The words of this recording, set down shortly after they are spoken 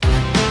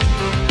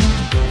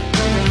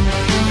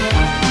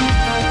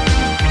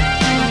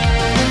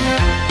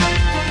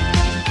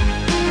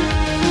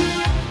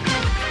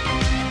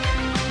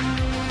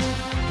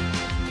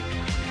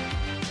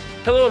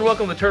and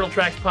welcome to the Turtle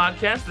Tracks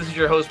podcast. This is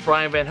your host,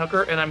 Brian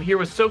VanHooker, and I'm here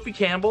with Sophie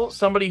Campbell,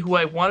 somebody who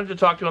I wanted to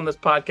talk to on this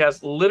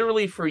podcast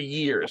literally for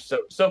years. So,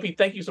 Sophie,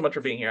 thank you so much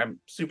for being here. I'm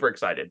super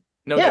excited.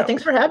 No joke.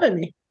 Thanks for having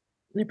me.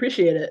 I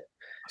appreciate it.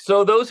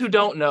 So those who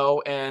don't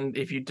know, and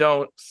if you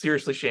don't,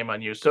 seriously, shame on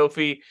you.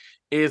 Sophie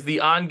is the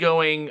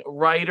ongoing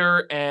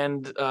writer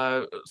and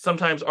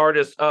sometimes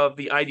artist of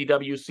the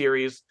IDW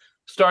series,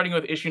 starting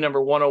with issue number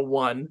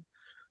 101.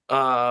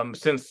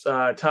 Since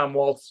Tom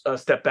Waltz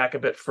stepped back a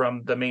bit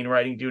from the main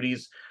writing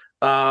duties.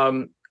 I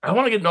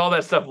want to get into all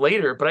that stuff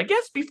later, but I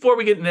guess before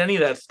we get into any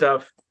of that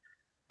stuff,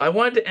 I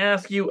wanted to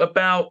ask you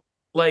about,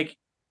 like,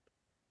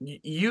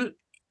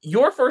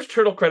 your first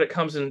Turtle credit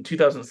comes in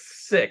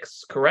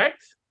 2006,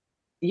 correct?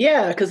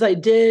 Yeah, because I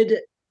did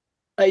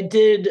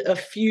a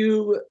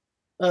few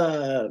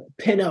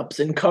pinups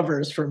and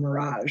covers for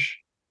Mirage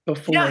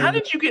before. Yeah, how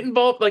did you get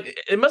involved? Like,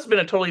 it must have been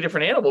a totally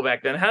different animal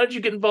back then. How did you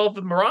get involved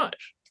with Mirage?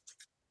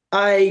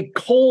 I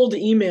cold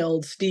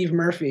emailed Steve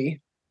Murphy.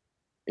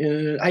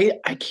 I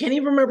can't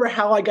even remember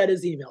how I got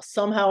his email.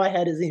 Somehow I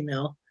had his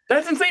email.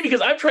 That's insane because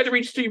I've tried to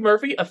reach Steve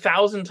Murphy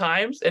 1,000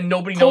 times and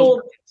nobody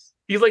knows.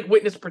 He's like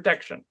witness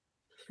protection.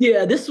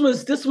 Yeah, this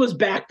was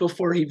back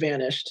before he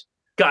vanished.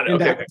 Got it.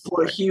 And okay. Back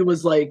before he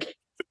was like,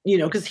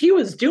 because he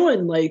was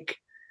doing like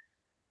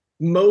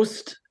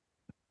most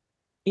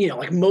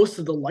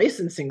of the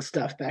licensing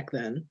stuff back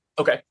then.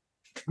 Okay.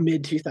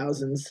 Mid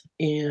 2000s,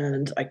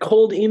 and I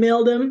cold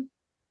emailed him.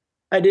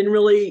 I didn't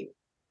really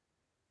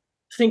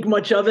think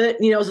much of it.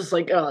 I was just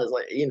like,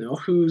 he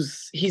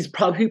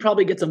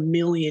probably gets 1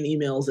 million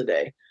emails a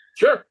day.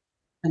 Sure.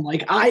 And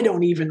like, I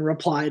don't even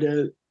reply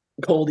to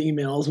cold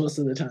emails most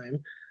of the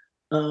time.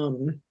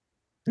 And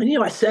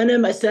I sent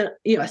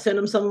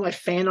him some of my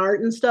fan art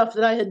and stuff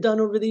that I had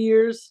done over the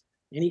years,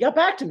 and he got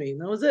back to me,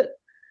 and that was it.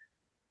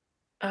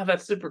 Oh,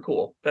 that's super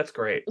cool. That's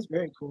great. It was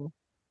very cool.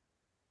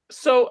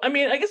 So, I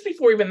mean, I guess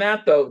before even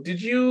that, though,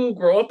 did you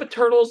grow up with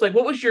Turtles? Like,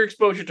 what was your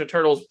exposure to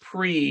Turtles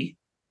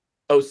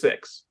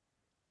pre-06?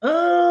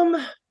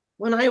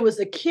 When I was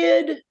a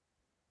kid,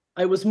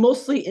 I was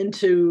mostly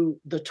into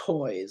the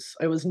toys.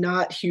 I was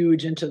not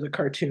huge into the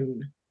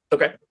cartoon.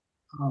 Okay.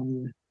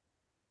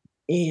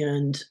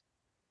 And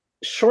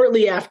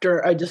shortly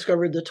after I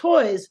discovered the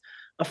toys,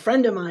 a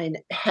friend of mine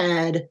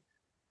had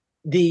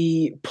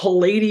the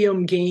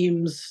Palladium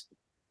Games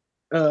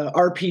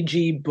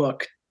RPG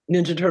book,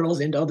 Ninja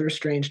Turtles and Other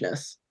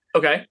Strangeness.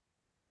 Okay.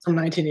 From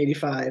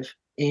 1985.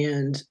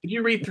 And did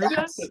you read through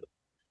that?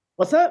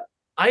 What's that?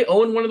 I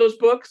own one of those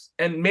books,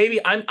 and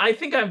maybe I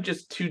think I'm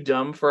just too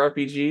dumb for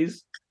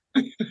RPGs.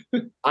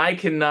 I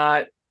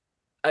cannot.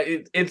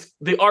 It's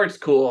the art's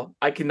cool.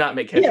 I cannot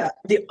make head. Yeah,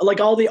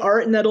 all the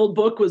art in that old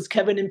book was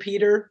Kevin and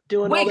Peter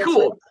doing way all that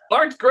cool. Stuff.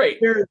 Art's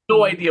great.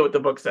 No idea what the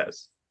book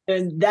says.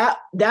 And that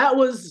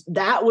was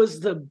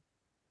the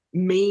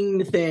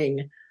main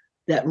thing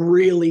that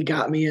really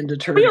got me into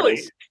Turtles.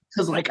 Really?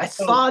 Because like I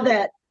saw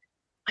that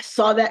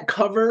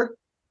cover,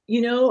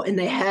 and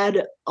they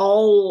had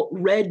all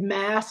red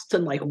masks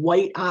and like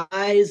white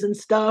eyes and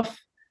stuff.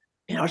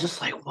 And I was just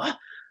like, what?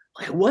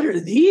 Like, what are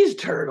these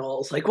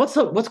turtles? Like, what's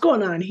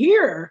going on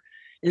here?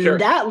 And Sure.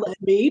 that led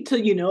me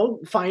to,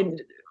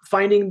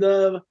 finding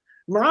the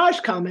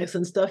Mirage comics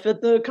and stuff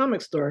at the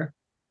comic store.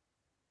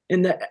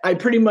 And I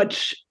pretty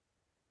much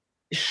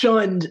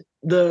shunned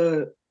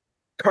the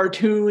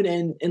cartoon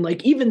and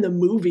like even the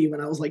movie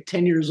when I was like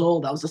 10 years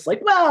old. I was just like,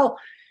 well,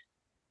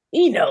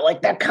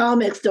 like the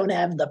comics don't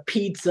have the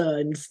pizza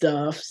and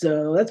stuff,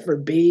 so that's for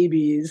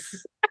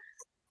babies.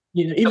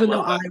 Even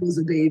though I was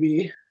a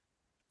baby.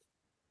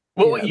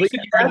 Well, you said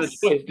you were into the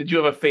toys. Did you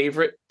have a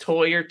favorite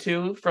toy or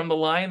two from the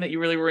line that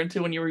you really were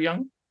into when you were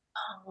young?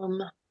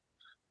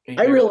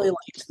 I really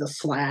liked the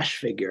Slash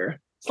figure.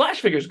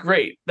 Slash figure's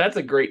great. That's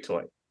a great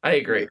toy. I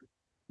agree.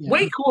 Yeah.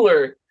 Way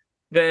cooler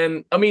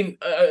than,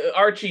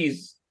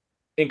 Archie's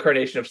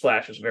incarnation of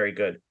Slash was very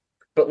good.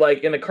 But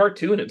like in the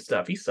cartoon and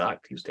stuff, he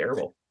sucked. He was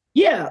terrible.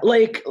 Yeah,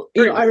 like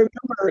I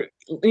remember,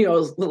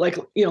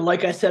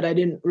 like I said, I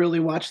didn't really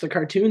watch the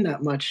cartoon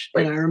that much,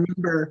 right. And I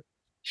remember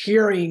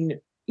hearing,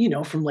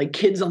 from like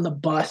kids on the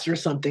bus or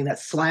something that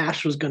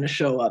Slash was going to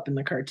show up in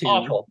the cartoon.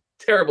 Awful,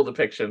 terrible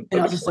depiction. And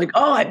I was just like,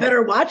 oh, I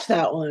better watch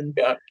that one.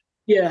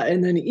 Yeah,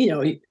 and then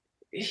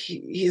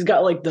he's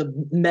got like the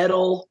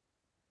metal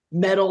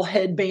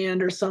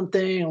headband or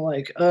something.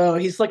 Like, oh,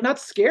 he's like not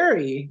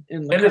scary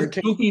in the cartoon.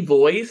 His goofy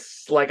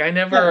voice, like I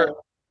never. Yeah.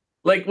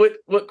 Like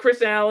what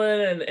Chris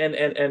Allen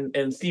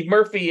and Steve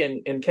Murphy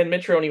and Ken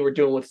Mitroni were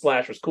doing with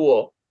Slash was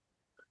cool,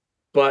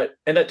 and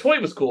that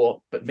toy was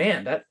cool. But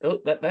man, that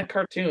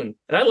cartoon,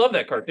 and I love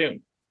that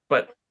cartoon,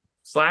 but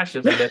Slash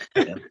is a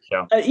bit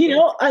show.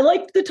 I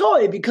liked the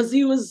toy because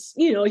he was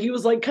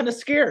like kind of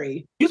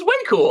scary. He's way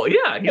cool,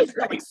 yeah. He's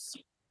got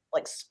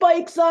like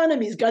spikes on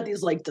him. He's got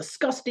these like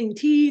disgusting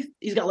teeth.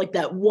 He's got like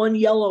that one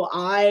yellow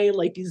eye,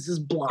 like he's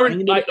just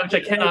blind.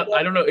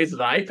 I don't know. Is it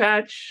an eye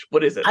patch?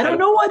 What is it? I don't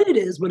know what it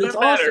is, but it's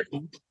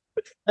awesome.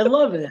 I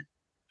love it.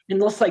 And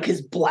looks like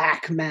his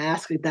black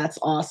mask. Like, that's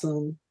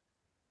awesome.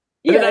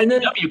 Yeah, and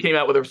then IDW came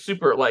out with a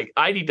super like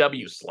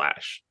IDW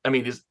Slash. I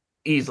mean, is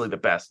easily the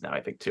best now,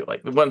 I think, too.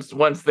 Like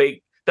once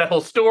they that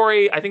whole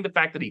story, I think the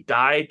fact that he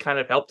died kind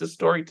of helped his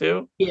story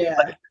too. Yeah,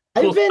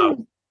 Like, cool stuff.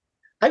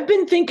 I've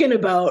been thinking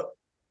about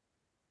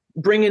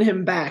bringing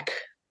him back.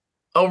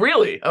 Oh,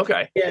 really?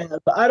 Okay. Yeah,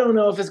 but I don't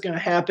know if it's gonna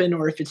happen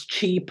or if it's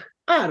cheap.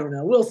 I don't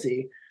know. We'll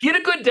see. He had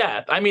a good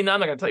death. I mean, I'm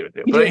not gonna tell you what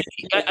to do, but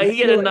he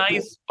had a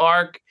nice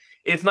arc.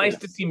 It's nice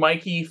to see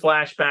Mikey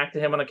flash back to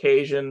him on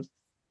occasion.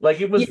 Like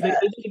it was,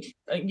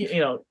 you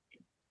know,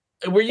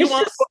 were you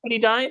on when he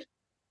died?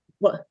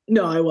 What?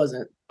 No, I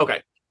wasn't.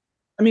 Okay.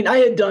 I mean, I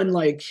had done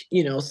like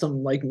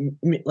some like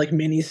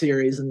mini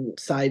series and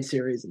side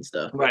series and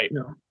stuff. Right.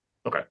 No.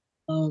 Okay.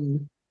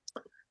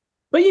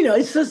 But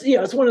it's just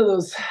it's one of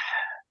those.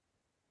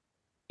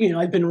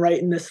 I've been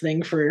writing this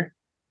thing for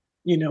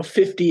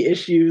 50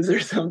 issues or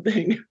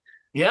something.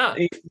 Yeah.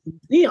 And,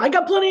 I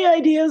got plenty of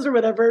ideas or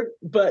whatever,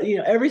 but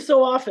every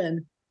so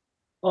often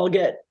I'll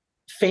get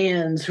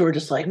fans who are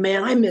just like,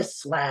 man, I miss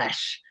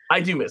Slash. I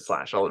do miss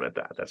Slash. I'll admit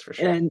that. That's for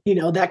sure. And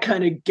that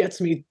kind of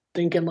gets me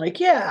thinking like,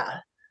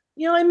 yeah,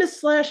 I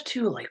miss Slash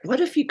too. Like, what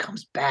if he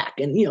comes back?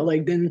 And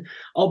like then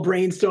I'll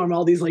brainstorm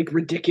all these like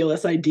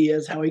ridiculous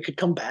ideas how he could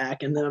come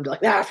back, and then I'm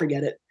like,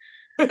 forget it.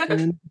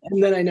 and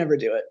then I never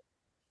do it.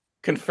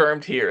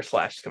 Confirmed here,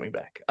 Slash is coming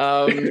back.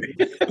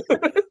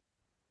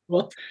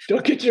 Well,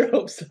 don't get your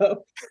hopes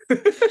up.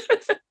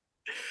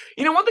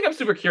 One thing I'm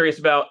super curious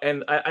about,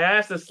 and I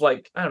asked this,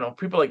 like, I don't know,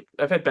 people like,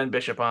 I've had Ben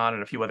Bishop on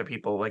and a few other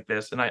people like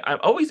this, and I'm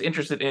always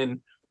interested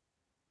in,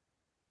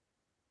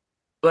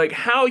 like,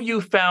 how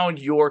you found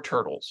your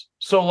turtles.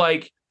 So,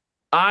 like,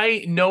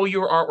 I know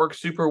your artwork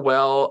super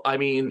well. I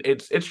mean,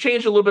 it's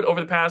changed a little bit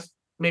over the past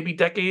maybe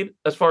decade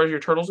as far as your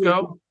turtles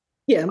go.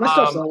 Yeah, my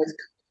stuff's always.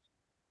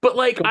 But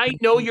like, I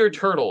know your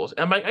turtles,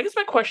 and I guess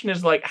my question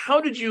is like,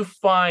 how did you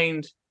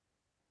find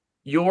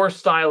your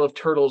style of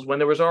turtles when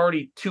there was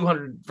already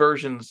 200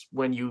 versions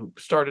when you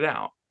started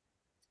out?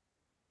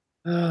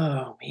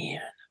 Oh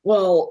man.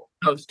 Well,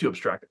 that was too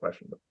abstract a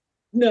question. But.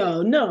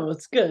 No,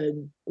 it's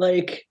good.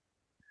 Like,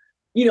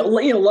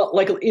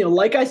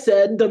 like I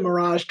said, the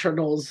Mirage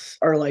turtles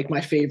are like my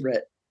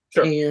favorite.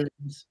 Sure. And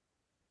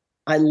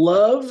I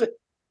love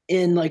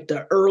in like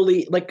the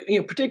early, like,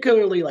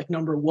 particularly like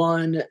number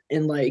 1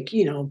 and like,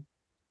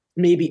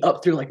 maybe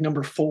up through like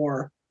number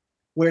 4,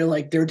 where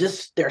like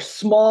they're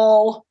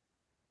small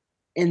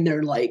and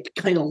they're like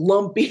kind of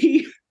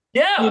lumpy.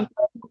 Yeah.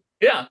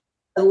 Yeah.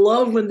 I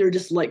love when they're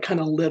just like kind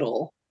of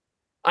little.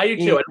 I do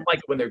too. I don't like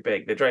it when they're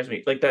big. That drives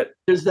me like that.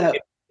 There's that.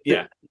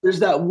 Yeah. There's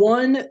that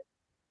one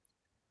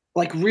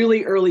like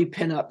really early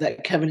pinup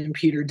that Kevin and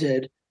Peter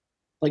did,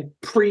 like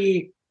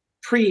pre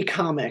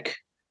comic,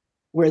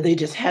 where they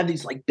just have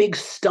these like big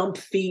stump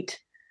feet.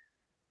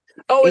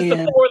 Oh, it's the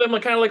 4 of them,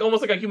 like kind of like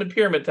almost like a human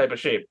pyramid type of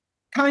shape.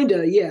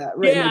 Kinda, yeah.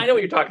 Right. Yeah, like, I know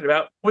what you're talking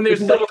about. When there's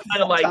still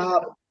kind of like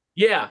top.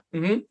 Yeah.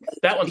 Mm-hmm.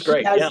 That one's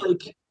great.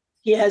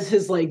 He has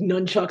his like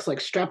nunchucks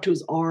like strapped to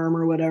his arm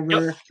or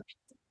whatever. Yep.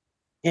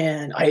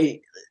 And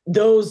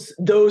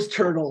those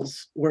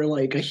turtles were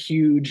like a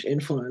huge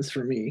influence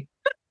for me.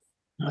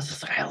 I was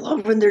just like, I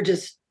love when they're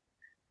just,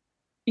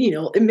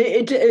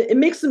 it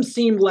makes them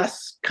seem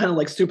less kind of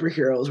like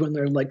superheroes when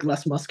they're like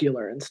less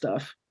muscular and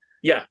stuff.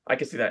 Yeah, I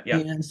can see that. Yeah.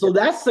 And so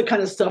that's the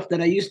kind of stuff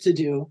that I used to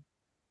do.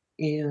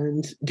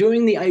 And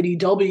doing the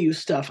IDW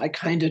stuff, I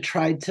kind of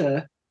tried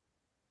to,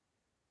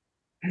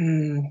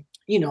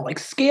 like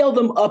scale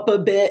them up a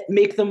bit,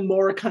 make them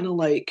more kind of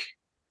like,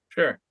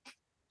 sure,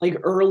 like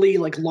early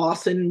like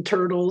Lawson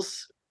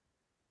turtles.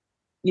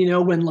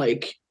 When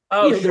like,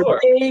 sure. They're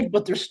big,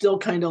 but they're still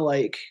kind of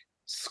like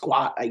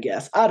squat, I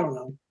guess. I don't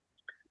know.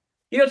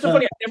 It's so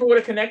funny. I never would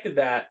have connected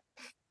that,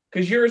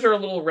 because yours are a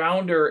little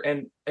rounder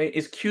and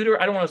is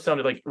cuter. I don't want to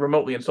sound like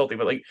remotely insulting,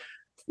 but like,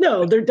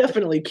 no, they're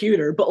definitely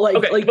cuter. But like,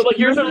 okay, but like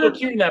yours are a little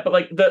cuter than that. But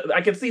like I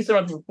can see some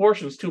of the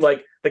proportions too,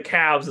 like the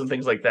calves and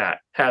things like that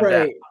have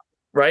that,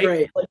 right?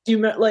 Right.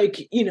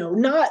 Like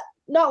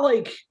not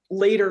like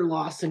later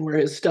Lawson where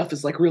his stuff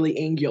is like really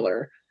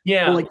angular.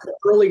 Yeah. But like the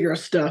earlier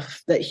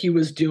stuff that he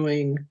was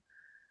doing.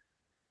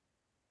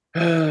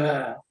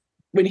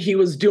 When he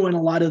was doing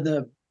a lot of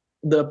the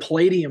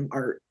Palladium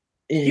art.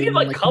 He did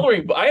like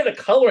coloring. I had a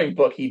coloring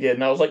book he did,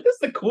 and I was like, "This is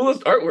the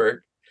coolest artwork."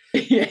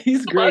 Yeah,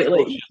 he's great.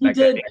 Like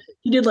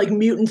he did like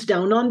Mutants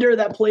Down Under,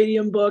 that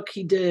Palladium book.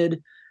 He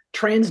did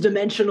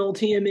Transdimensional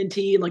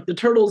TMNT, and like the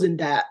turtles in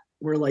that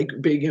were like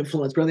big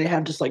influence, where they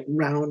have just like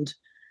round,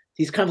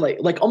 these kind of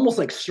like almost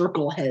like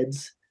circle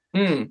heads.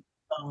 Mm.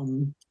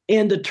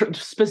 And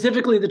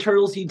specifically the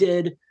turtles he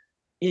did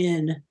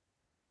in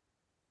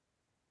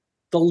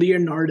the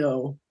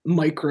Leonardo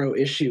micro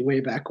issue way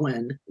back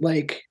when,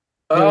 like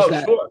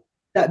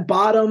that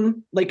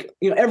bottom, like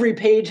every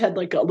page had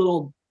like a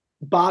little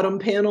bottom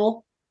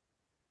panel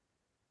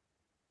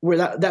where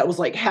that was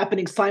like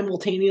happening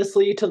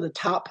simultaneously to the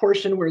top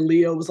portion where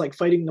Leo was like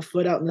fighting the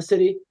Foot out in the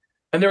city.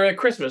 And they're at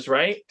Christmas,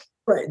 right?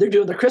 Right, they're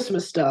doing the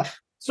Christmas stuff.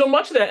 So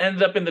much of that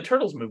ended up in the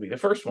Turtles movie, the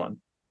first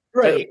one.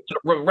 Right.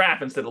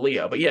 Raph instead of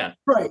Leo, but yeah.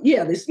 Right.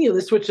 Yeah, they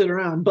switched it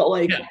around, but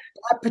like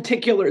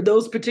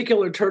those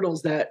particular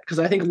turtles, that because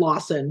I think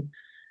Lawson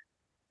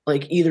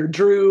like either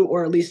drew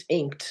or at least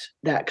inked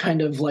that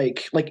kind of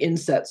like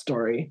inset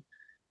story.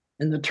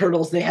 And the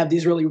turtles, they have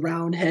these really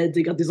round heads.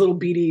 They got these little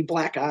beady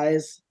black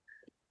eyes.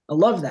 I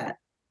love that.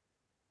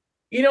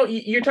 You know,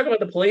 you're talking about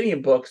the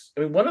Palladium books.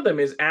 I mean, one of them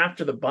is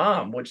After the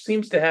Bomb, which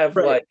seems to have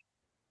Right. like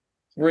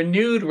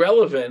renewed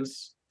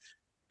relevance.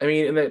 I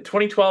mean, in the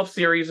 2012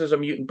 series, there's a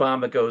mutant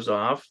bomb that goes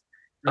off.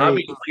 Right.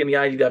 Obviously, in the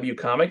IDW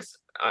comics,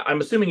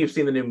 I'm assuming you've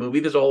seen the new movie.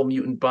 There's a whole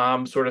mutant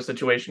bomb sort of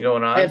situation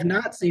going on. I have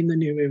not seen the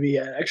new movie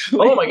yet,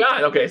 actually. Oh my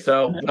god! Okay,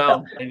 so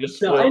well, I just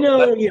So I spoiled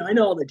know, that. I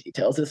know all the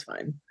details. It's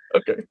fine.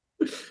 Okay,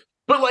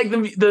 but like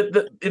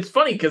the it's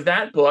funny because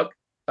that book,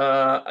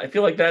 I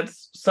feel like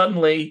that's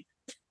suddenly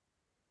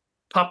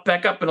popped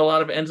back up in a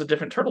lot of ends of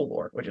different turtle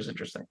lore, which is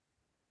interesting.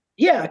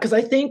 Yeah, because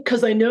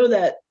I know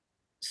that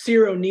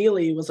Ciro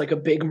Neely was like a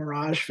big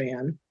Mirage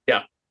fan.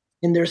 Yeah.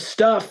 And there's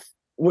stuff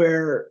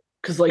where,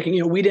 because like,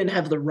 we didn't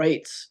have the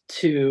rights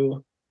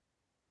to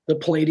the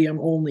Palladium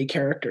only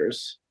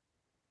characters.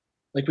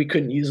 Like we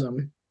couldn't use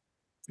them.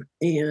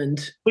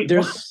 And Wait,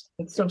 there's,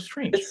 what? It's so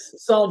strange.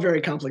 It's all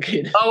very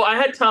complicated. Oh, I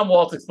had Tom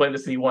Waltz explain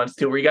this to me once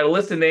too, where you got a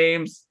list of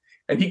names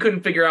and he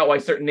couldn't figure out why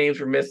certain names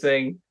were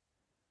missing.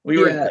 We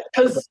were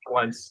because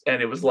once,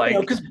 and it was like,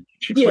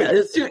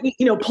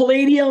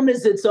 Palladium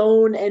is its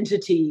own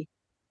entity,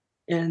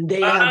 and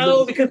they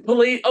have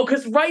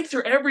because rights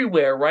are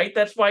everywhere, right?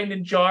 That's why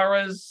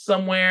Ninjara's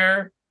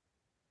somewhere.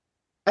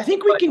 I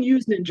think we can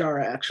use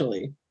Ninjara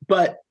actually,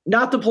 but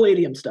not the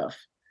Palladium stuff.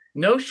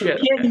 No shit.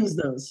 We can't use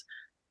those.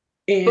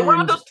 And but what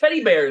about those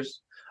teddy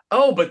bears?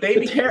 Oh, but they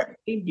became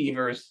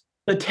beavers.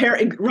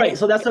 Right.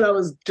 So that's what I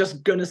was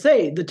just gonna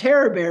say. The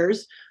Terror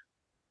Bears.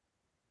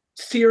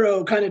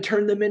 Ciro kind of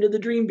turned them into the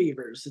Dream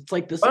Beavers. It's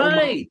like this,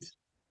 right?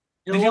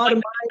 And a lot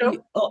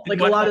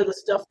of the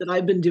stuff that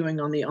I've been doing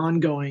on the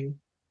ongoing,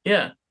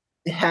 it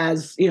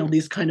has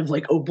these kind of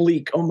like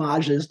oblique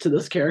homages to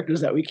those characters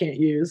that we can't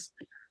use.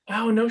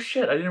 Oh no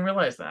shit! I didn't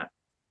realize that.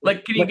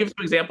 Like, can you give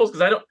some examples?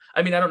 Because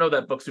I don't know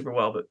that book super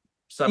well, but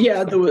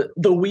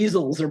the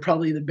weasels are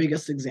probably the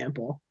biggest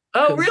example.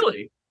 Oh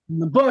really? In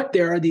the book,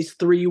 there are these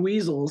 3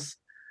 weasels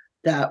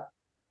that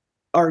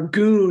are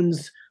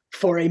goons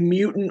for a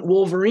mutant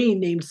Wolverine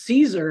named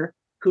Caesar,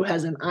 who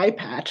has an eye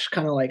patch,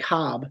 kind of like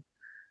Hob.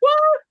 What?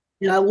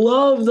 And I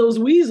love those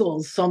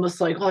weasels. So I'm just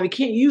like, I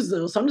can't use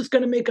those. So I'm just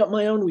going to make up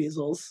my own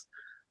weasels.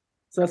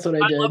 So that's what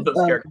I did. I love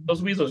those characters.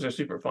 Those weasels are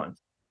super fun.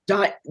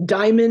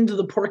 Diamond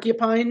the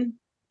porcupine,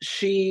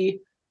 she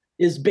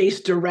is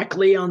based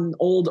directly on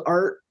old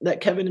art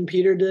that Kevin and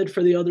Peter did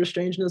for the Other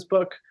Strangeness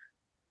book.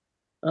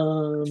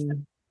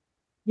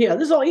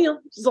 There's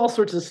all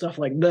sorts of stuff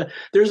like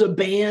there's a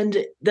band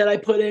that I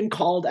put in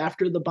called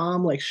After the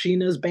Bomb, like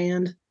Sheena's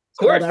band. Of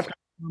course. After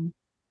the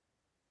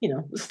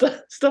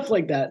Bomb. Stuff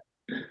like that.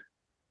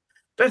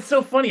 That's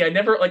so funny. I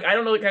never I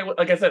don't know,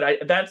 like I said,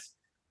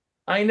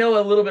 I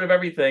know a little bit of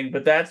everything,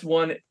 but that's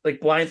one like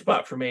blind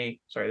spot for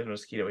me. Sorry, there's a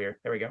mosquito here.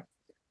 There we go.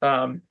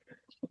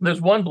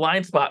 There's one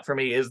blind spot for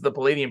me is the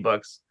Palladium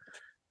books.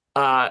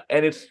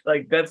 And it's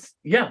like that's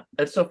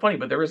so funny,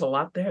 but there is a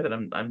lot there that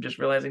I'm just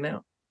realizing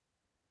now.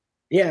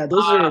 Yeah,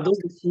 those are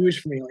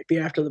huge for me, like the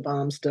After the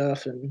Bomb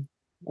stuff and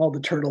all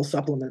the turtle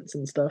supplements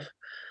and stuff.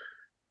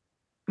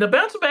 Now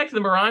bouncing back to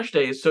the Mirage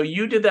days, so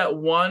you did that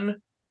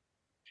one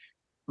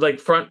like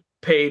front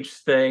page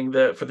thing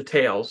for the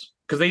Tales,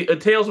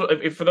 because Tales,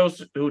 for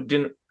those who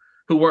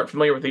weren't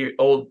familiar with the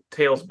old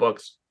Tales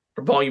books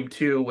for Volume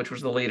 2, which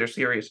was the later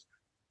series,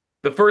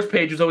 the first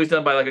page was always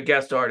done by like a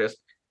guest artist,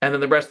 and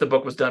then the rest of the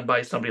book was done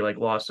by somebody like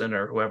Lawson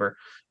or whoever.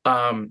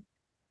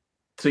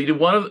 So you did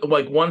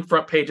one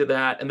front page of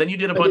that, and then you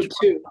did a bunch of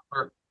two.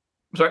 I'm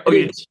sorry.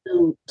 You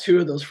did two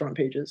of those front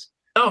pages.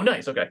 Oh,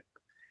 nice. Okay.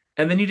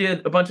 And then you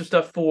did a bunch of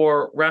stuff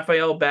for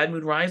Raphael Bad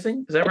Moon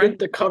Rising. Is that right? I did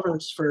the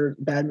covers for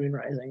Bad Moon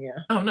Rising,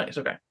 yeah. Oh, nice.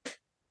 Okay.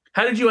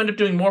 How did you end up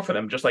doing more for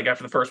them? Just like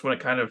after the first one, it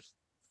kind of...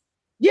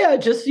 Yeah,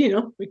 just,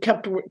 we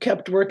kept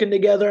working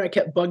together. I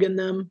kept bugging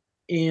them.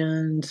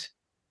 And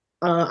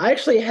I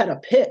actually had a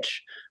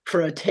pitch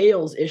for a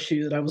Tales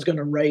issue that I was going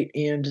to write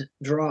and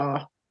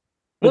draw.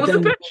 What was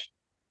the pitch?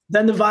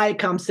 Then the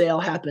Viacom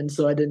sale happened,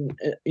 so I didn't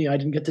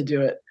get to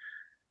do it.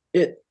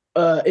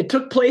 It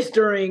took place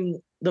during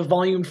the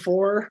Volume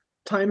 4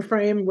 time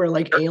frame where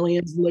like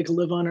aliens like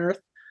live on Earth,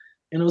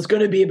 and it was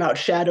going to be about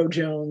Shadow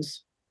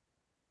Jones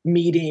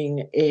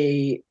meeting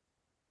a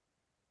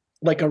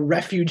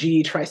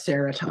refugee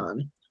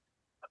Triceraton.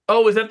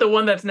 Oh, is that the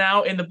one that's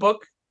now in the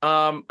book?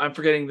 I'm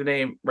forgetting the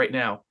name right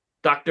now.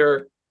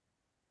 Dr.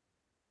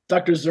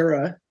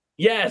 Zura.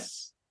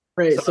 Yes.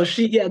 Right. So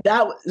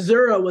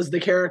Zura was the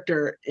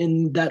character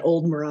in that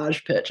old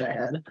Mirage pitch I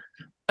had.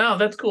 Oh,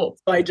 that's cool.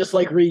 So I just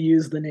like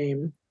reused the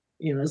name,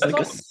 as like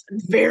awesome. A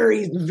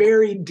very,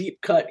 very deep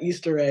cut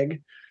Easter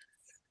egg.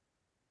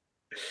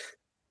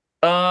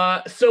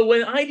 So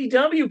when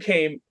IDW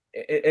came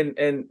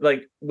and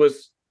like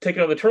was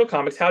taking over the Turtle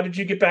Comics, how did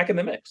you get back in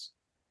the mix?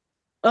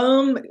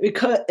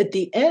 Because at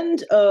the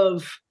end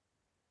of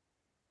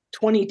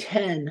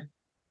 2010,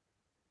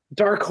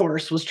 Dark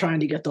Horse was trying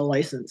to get the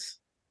license,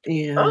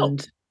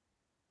 and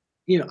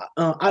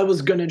I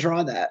was gonna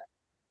draw that,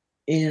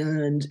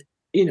 and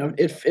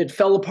it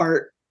fell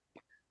apart.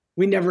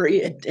 We never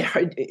it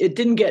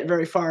didn't get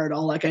very far at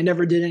all. Like I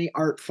never did any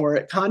art for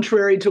it,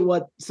 contrary to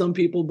what some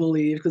people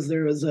believe, because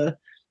there was a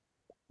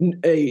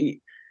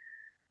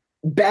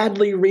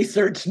badly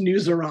researched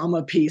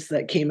Newsarama piece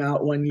that came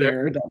out one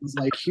year that was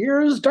like,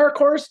 here's Dark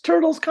Horse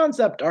Turtles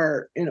concept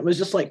art, and it was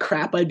just like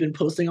crap I'd been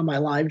posting on my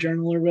live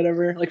journal or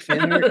whatever, like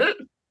fan art.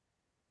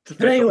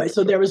 But anyway,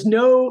 so there was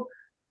no,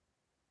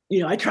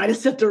 I try to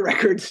set the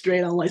record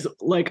straight on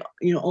like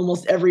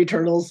almost every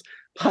Turtles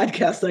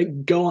podcast I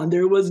go on.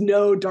 There was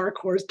no Dark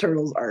Horse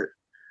Turtles art.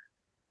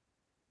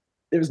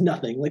 There was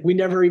nothing. Like we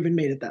never even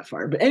made it that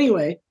far. But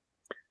anyway,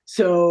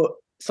 so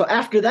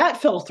after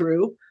that fell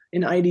through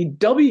and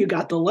IDW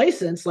got the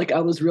license, like I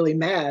was really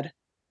mad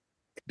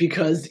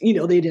because they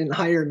didn't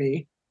hire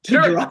me to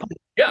draw it.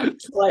 Yeah.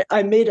 So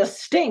I made a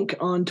stink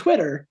on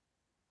Twitter.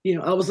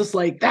 I was just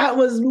like, that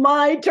was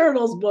my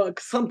Turtles book,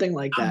 something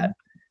like that.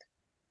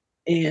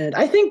 And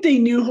I think they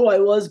knew who I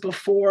was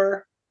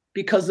before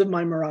because of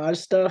my Mirage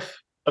stuff.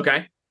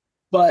 Okay.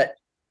 But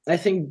I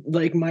think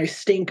like my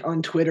stink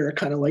on Twitter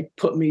kind of like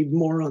put me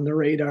more on the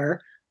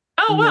radar.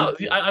 Oh wow,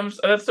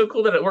 that's so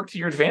cool that it worked to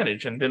your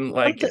advantage and didn't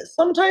like.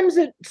 Sometimes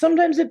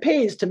it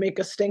pays to make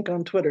a stink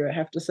on Twitter, I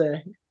have to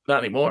say. Not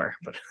anymore,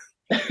 but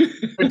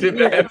we did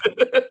that.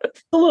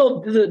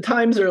 The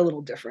times are a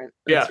little different.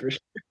 Yeah, for sure.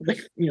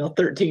 Like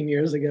 13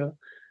 years ago.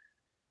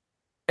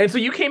 And so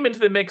you came into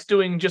the mix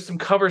doing just some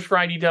covers for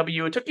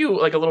IDW. It took you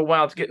like a little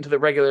while to get into the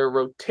regular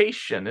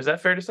rotation. Is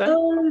that fair to say?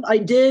 I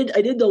did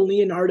the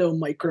Leonardo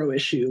micro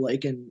issue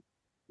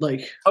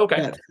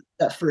okay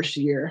that first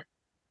year.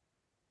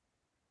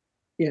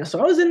 Yeah, so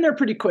I was in there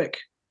pretty quick.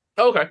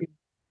 Okay.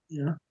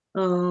 Yeah.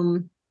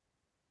 And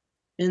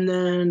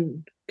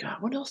then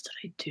God, what else did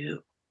I do?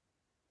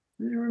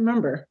 I don't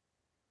remember.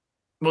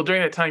 Well,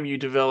 during that time you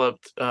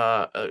developed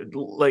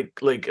like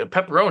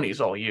Pepperoni's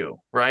all you,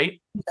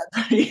 right?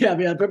 Yeah,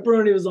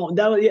 Pepperoni was all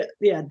that was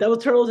that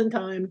was Turtles in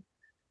Time.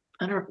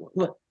 I don't know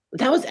what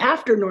that was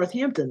after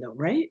Northampton though,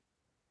 right?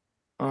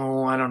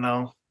 Oh, I don't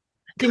know.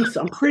 I think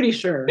so. I'm pretty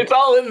sure. It's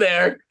all in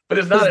there, but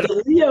it's not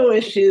the Leo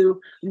issue.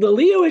 The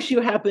Leo issue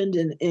happened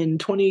in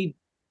 20.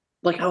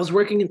 Like I was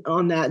working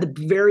on that at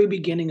the very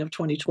beginning of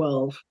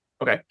 2012.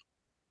 Okay.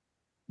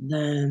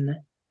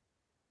 Then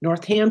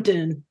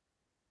Northampton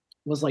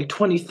was like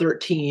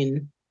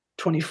 2013,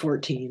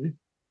 2014.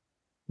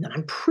 And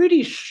I'm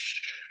pretty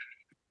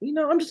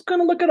sure, I'm just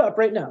gonna look it up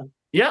right now.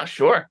 Yeah,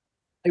 sure.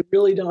 I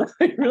really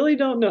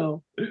don't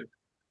know.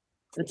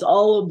 It's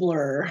all a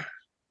blur.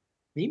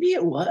 Maybe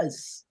it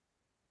was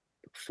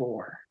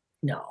before.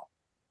 No, it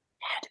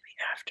had to be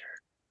after.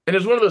 And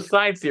it's one of those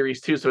side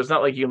series too, so it's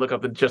not like you look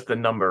up just the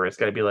number. It's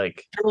got to be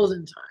like Turtles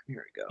in Time.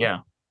 Here we go. Yeah.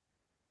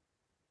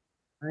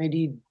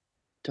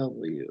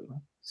 IDW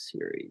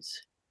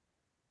series.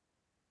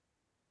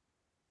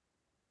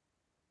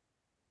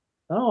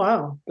 Oh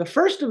wow! The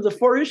first of the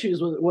 4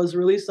 issues was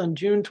released on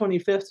June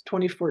 25th,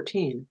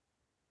 2014.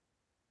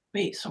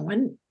 Wait, so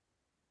when?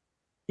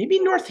 Maybe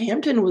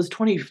Northampton was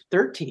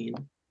 2013.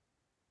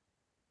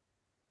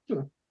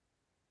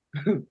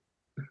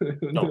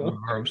 No,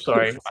 I'm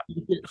sorry.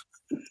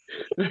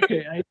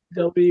 Okay,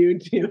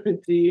 IDW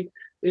TMNT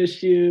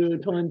issue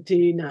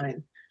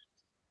 29.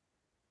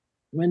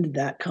 When did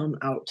that come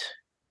out?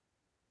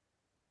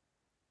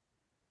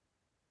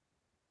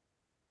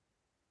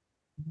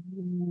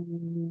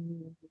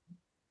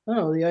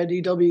 Oh, the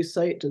IDW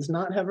site does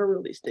not have a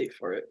release date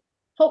for it.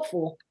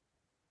 Helpful.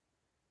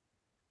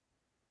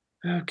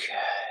 Okay.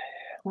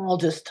 Well, I'll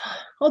just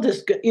I'm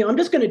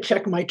just going to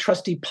check my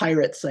trusty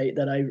pirate site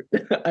that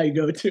I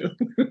go to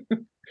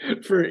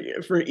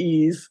for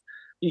ease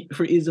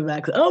of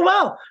access. Oh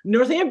wow,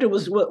 Northampton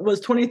was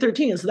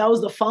 2013, so that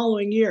was the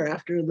following year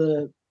after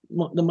the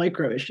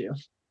micro issue.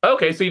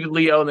 Okay, so you did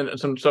Leo and then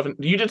some stuff.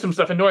 You did some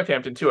stuff in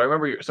Northampton too. I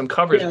remember some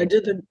covers.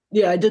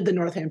 Yeah, I did the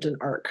Northampton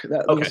arc.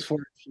 That was 4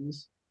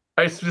 issues.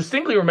 I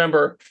distinctly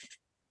remember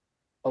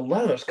a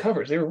lot of those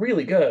covers. They were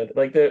really good.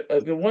 Like the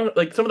one,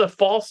 like some of the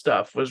fall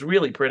stuff was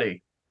really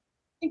pretty.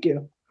 Thank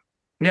you.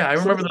 Yeah, I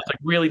remember those like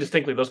really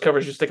distinctly. Those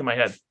covers just stick in my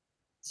head.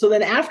 So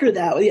then after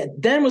that,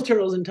 then was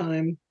Turtles in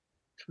Time,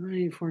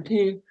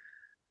 2014.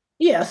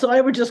 Yeah, so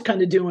I was just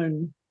kind of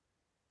doing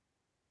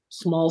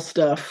small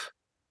stuff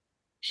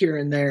here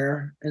and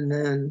there, and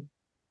then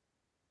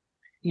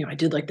I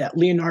did like that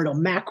Leonardo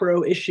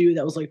macro issue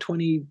that was like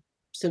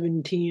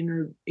 2017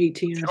 or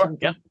 18 or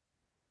something.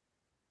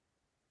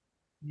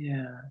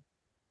 Yeah, I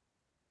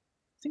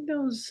think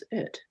that was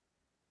it.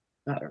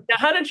 Now,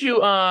 how did you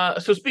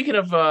so speaking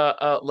of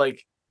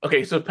like,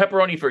 okay, so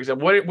Pepperoni, for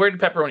example, where did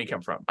Pepperoni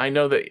come from? I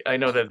know that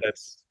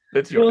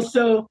that's yours.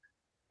 Well,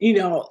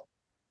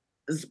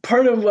 so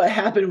part of what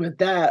happened with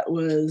that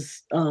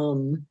was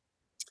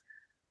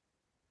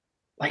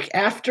like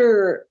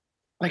after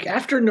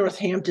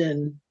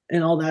Northampton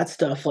and all that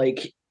stuff,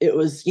 like it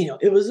was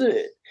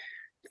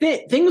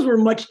things were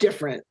much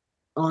different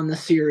on the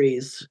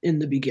series in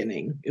the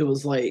beginning. It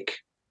was like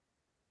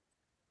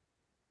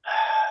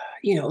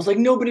it was like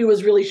nobody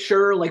was really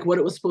sure like what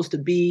it was supposed to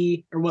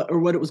be or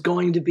what it was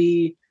going to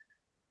be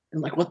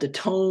and like what the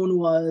tone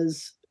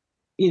was.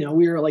 We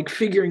were like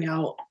figuring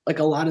out like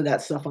a lot of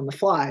that stuff on the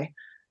fly.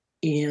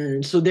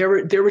 And so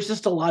there was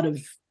just a lot of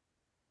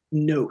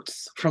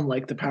notes from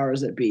like the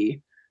powers that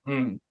be.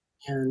 Mm.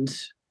 And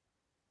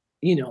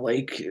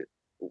like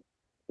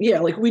yeah,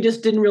 like we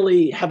just didn't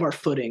really have our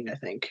footing, I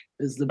think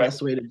is the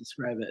best way to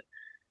describe it.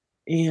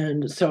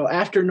 And so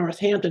after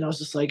Northampton, I was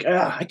just like,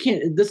 I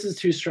can't, this is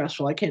too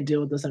stressful. I can't deal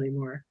with this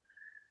anymore.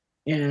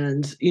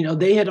 And,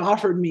 they had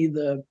offered me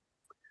the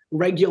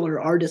regular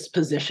artist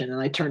position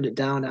and I turned it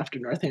down after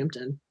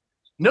Northampton.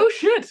 No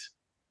shit.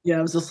 Yeah,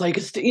 I was just like,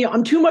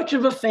 I'm too much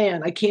of a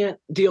fan. I can't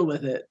deal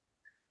with it.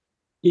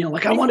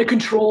 Like I want to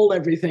control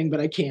everything,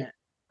 but I can't.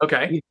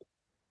 Okay.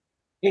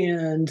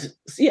 And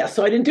yeah,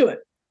 so I didn't do it.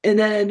 And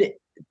then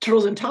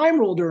Turtles in Time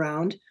rolled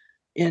around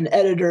and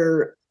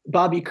editor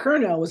Bobby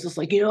Curnow was just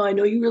like, I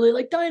know you really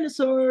like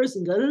dinosaurs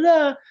and da da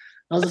da.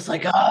 I was just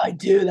like, I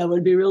do. That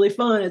would be really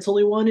fun. It's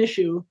only one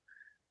issue.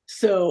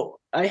 So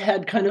I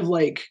had kind of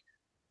like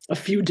a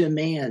few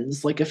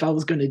demands, like if I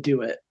was going to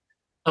do it.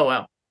 Oh,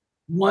 wow.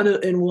 One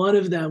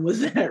of them was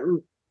that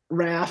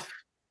Raph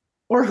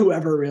or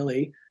whoever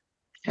really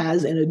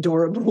has an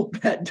adorable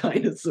pet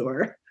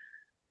dinosaur.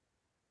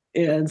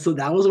 And so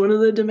that was one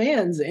of the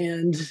demands.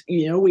 And,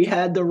 we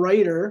had the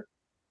writer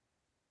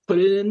put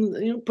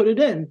it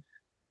in.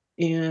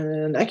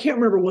 And I can't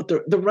remember what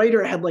the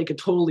writer had like a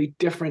totally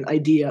different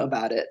idea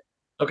about it.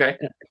 Okay.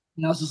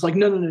 And I was just like,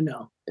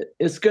 no.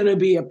 It's going to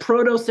be a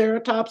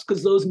protoceratops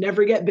because those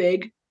never get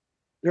big.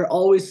 They're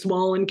always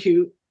small and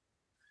cute.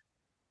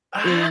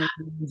 And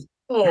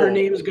her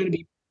name is going to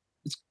be,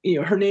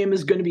 her name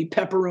is going to be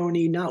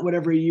Pepperoni, not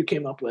whatever you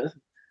came up with.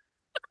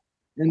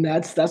 And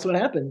that's what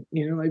happened.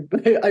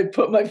 I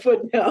put my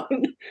foot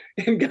down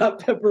and got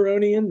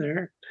Pepperoni in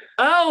there.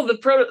 Oh,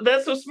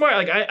 that's so smart.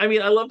 Like I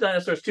mean, I love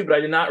dinosaurs too, but I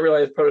did not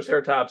realize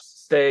protoceratops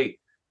stay.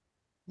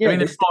 Yeah, I mean,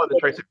 they're smaller than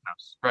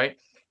triceratops, right?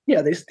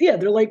 Yeah,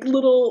 they're like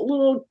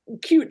little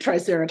cute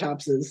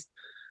triceratopses.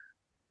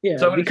 Yeah,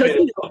 so because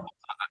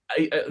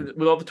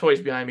with all the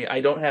toys behind me,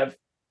 I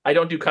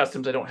don't do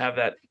customs. I don't have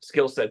that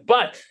skill set,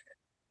 but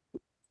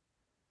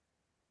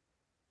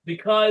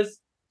because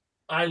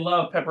I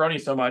love Pepperoni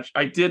so much,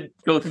 I did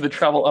go through the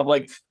trouble of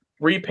like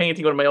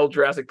repainting one of my old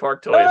Jurassic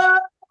Park toys.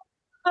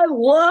 I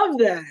love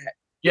that.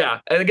 Yeah,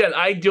 and again,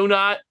 I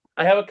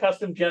have a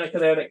custom Jenica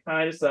that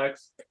kind of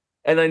sucks,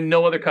 and then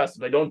no other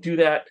customs. I don't do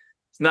that.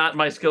 It's not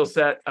my skill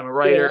set. I'm a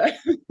writer.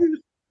 Yeah.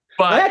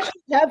 But I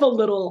actually have a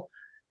little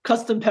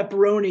custom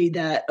Pepperoni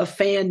that a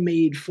fan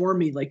made for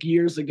me like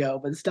years ago,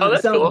 but it's down,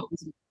 cool.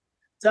 It's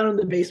down in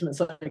the basement,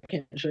 so I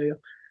can't show you.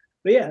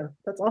 But yeah,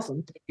 that's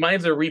awesome.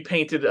 Mine's a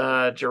repainted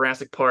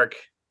Jurassic Park.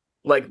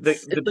 Like the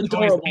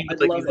toys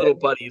painted like these little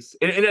buddies.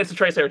 And it's a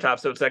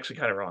Triceratops, so it's actually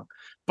kind of wrong.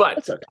 But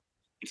that's okay.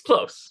 It's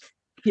close.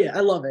 Yeah,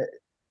 I love it.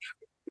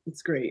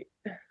 It's great.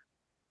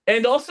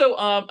 And also,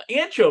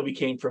 Anchovy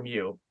came from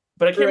you,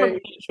 but I can't remember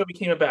what Anchovy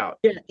came about.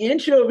 Yeah,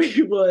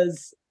 Anchovy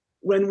was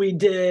when we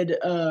did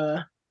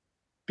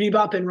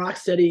Bebop and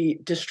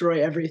Rocksteady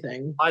Destroy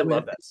Everything. I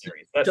love that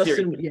series. That series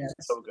is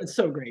so good. It's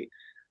so great.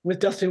 With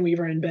Dustin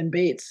Weaver and Ben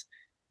Bates.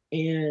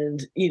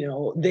 And,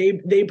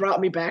 they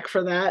brought me back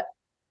for that.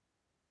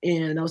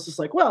 And I was just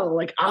like, well,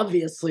 like,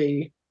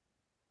 obviously,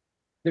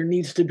 there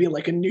needs to be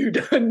like a new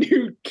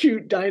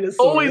cute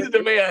dinosaur. Always a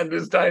demand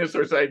is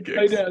dinosaur sidekicks.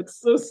 I know, it's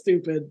so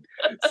stupid.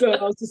 So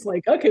I was just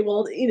like, okay,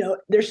 well,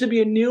 there should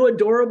be a new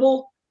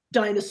adorable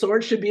dinosaur.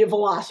 It should be a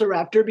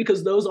velociraptor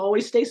because those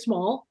always stay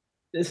small.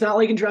 It's not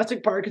like in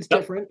Jurassic Park, it's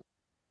different.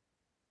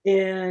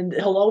 And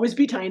he'll always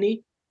be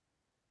tiny.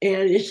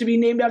 And it should be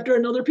named after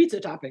another pizza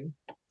topping.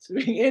 So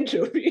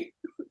Anchovy.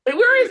 Hey,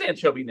 where is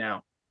Anchovy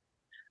now?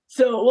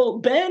 So, well,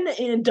 Ben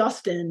and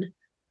Dustin,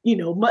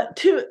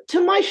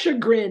 to my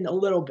chagrin a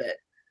little bit.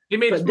 They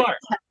made him smart.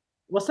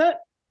 What's that?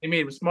 They made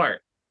him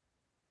smart.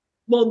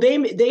 Well,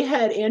 they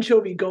had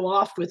Anchovy go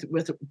off with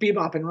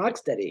Bebop and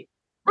Rocksteady.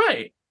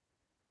 Right.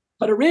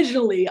 But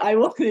originally, I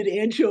wanted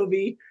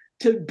Anchovy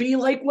to be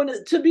like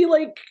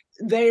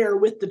there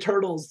with the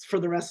turtles for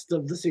the rest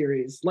of the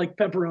series, like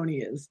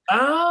Pepperoni is.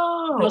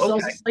 Oh, so I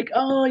was just like,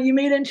 oh, you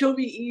made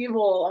Anchovy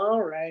evil.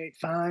 All right,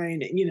 fine.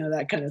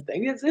 That kind of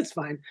thing. It's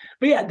fine.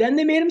 But yeah, then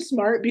they made him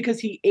smart because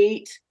he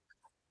ate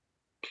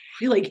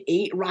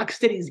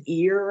Rocksteady's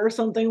ear or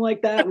something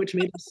like that, which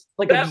made us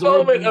like that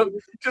moment of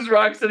just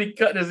Rocksteady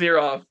cutting his ear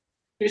off.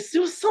 It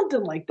was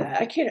something like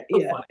that. I can't. So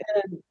yeah,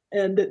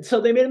 and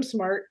so they made him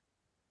smart,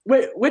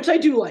 which I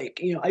do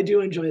like. I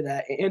do enjoy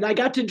that, and I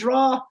got to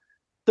draw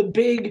the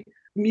big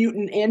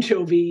mutant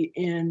Anchovy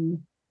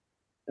in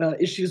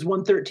issues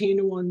 113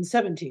 and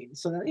 117.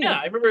 So that,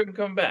 I remember him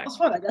coming back. It was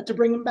fun. I got to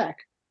bring him back.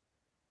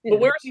 But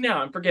where is he now?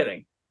 I'm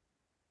forgetting.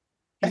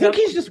 I think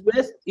he's just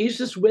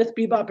with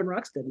Bebop and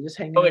Rocksteady, just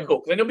hanging out. Okay,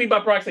 cool. I know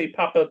Bebop Rocksteady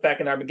popped up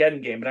back in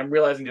Armageddon game, but I'm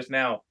realizing just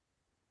now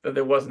that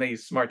there wasn't a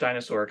smart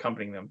dinosaur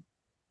accompanying them.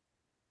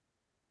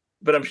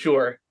 But I'm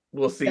sure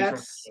we'll see.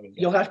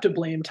 You'll have to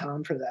blame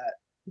Tom for that.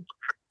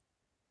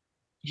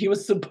 He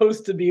was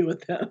supposed to be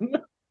with them.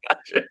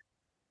 Gotcha.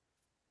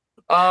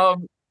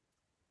 Um,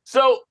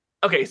 so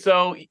okay,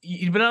 so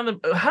you've been on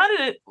the. How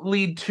did it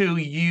lead to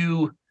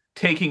you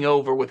taking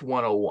over with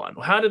 101?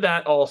 How did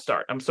that all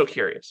start? I'm so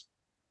curious.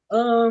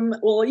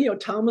 Well,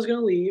 Tom was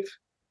gonna leave,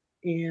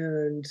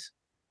 and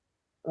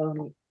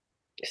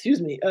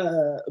excuse me,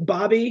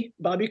 Bobby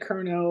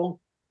Curnow,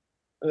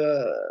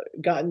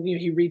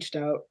 he reached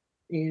out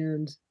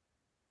and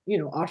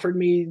offered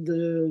me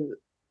the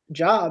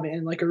job,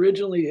 and like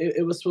originally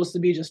it was supposed to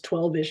be just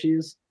 12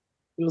 issues.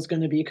 It was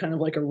going to be kind of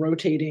like a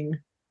rotating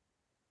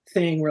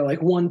thing where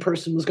like one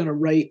person was going to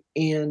write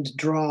and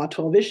draw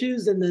 12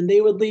 issues, and then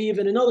they would leave,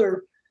 and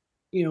another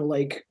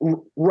like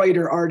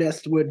writer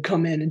artist would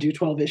come in and do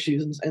 12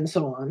 issues, and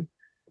so on.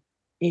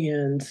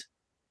 And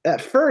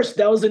at first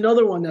that was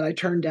another one that I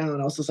turned down.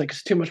 I was just like,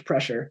 it's too much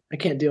pressure, I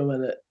can't deal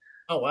with it.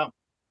 Oh wow.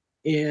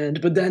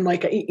 But then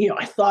like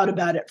I thought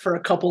about it for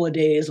a couple of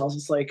days. I was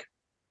just like,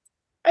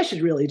 I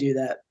should really do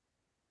that.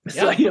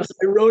 So, Yeah. so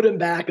I wrote him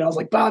back and I was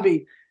like,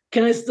 Bobby,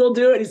 can I still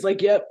do it? He's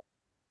like, yep,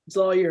 it's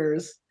all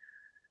yours.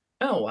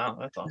 Oh wow,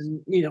 that's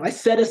awesome. And, I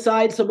set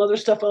aside some other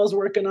stuff I was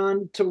working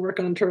on to work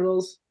on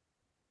Turtles.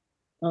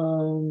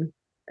 And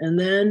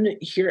then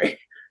here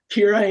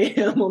I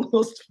am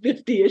almost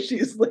 50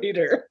 issues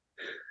later.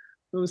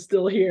 I'm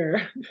still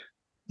here.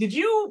 Did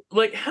you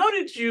like? How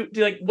did you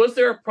like? Was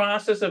there a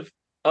process of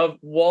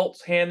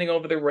Walt's handing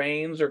over the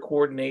reins or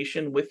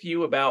coordination with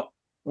you about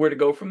where to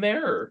go from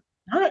there? Or?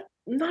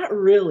 Not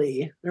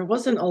really. There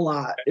wasn't a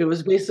lot. It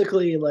was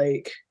basically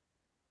like,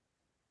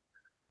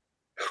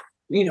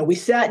 we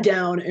sat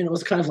down and it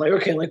was kind of like,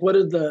 okay, like what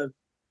are the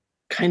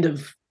kind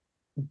of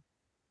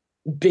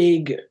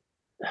big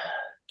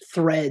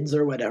threads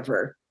or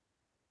whatever,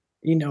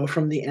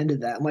 from the end of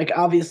that. And like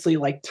obviously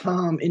like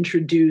Tom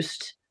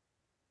introduced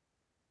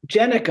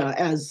Jennika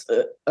as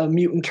a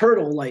mutant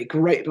turtle like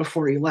right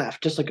before he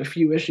left, just like a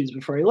few issues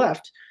before he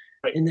left.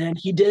 Right. And then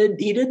he did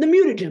the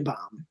mutagen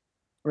bomb,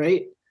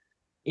 right?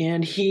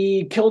 And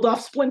he killed off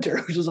Splinter,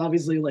 which is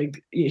obviously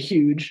like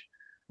huge.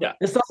 Yeah.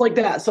 And stuff like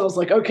that. So I was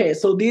like, okay,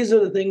 so these are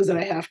the things that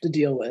I have to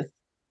deal with.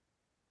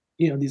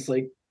 These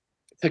like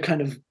to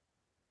kind of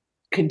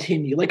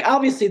continue. Like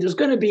obviously it's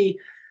going to be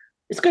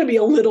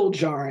a little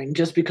jarring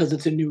just because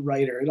it's a new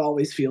writer. It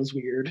always feels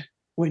weird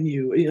when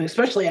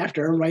especially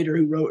after a writer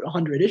who wrote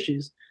 100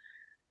 issues.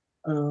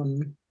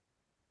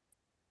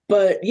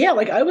 But yeah,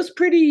 like I was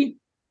pretty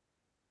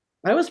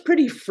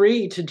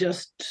free to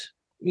just,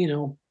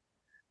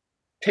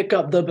 pick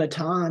up the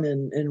baton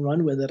and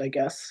run with it, I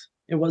guess.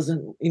 It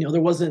wasn't,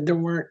 there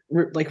weren't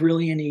like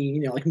really any,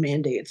 like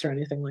mandates or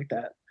anything like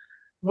that.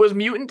 Was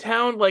Mutant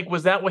Town like?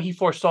 Was that what he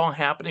foresaw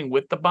happening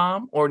with the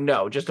bomb, or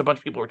no? Just a bunch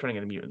of people were turning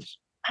into mutants.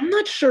 I'm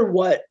not sure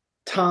what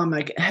Tom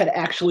had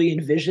actually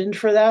envisioned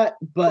for that,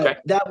 but Okay.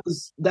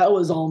 that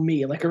was all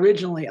me. Like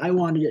originally, I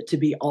wanted it to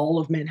be all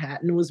of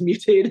Manhattan was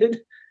mutated.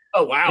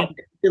 Oh wow.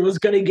 It was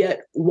going to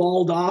get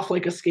walled off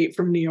like Escape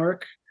from New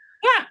York.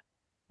 Yeah.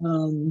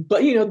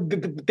 But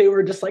they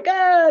were just like,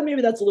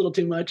 maybe that's a little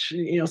too much.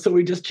 So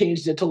we just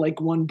changed it to like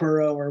one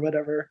borough or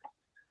whatever.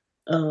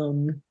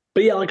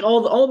 But yeah, like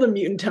all the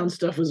Mutant Town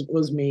stuff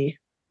was me.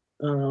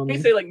 They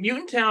say like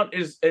Mutant Town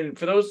is, and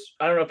for those,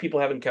 I don't know if people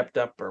haven't kept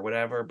up or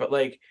whatever, but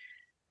like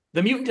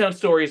the Mutant Town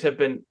stories have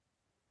been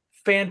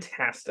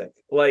fantastic.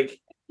 Like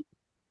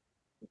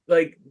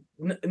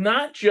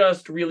not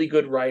just really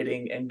good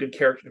writing and good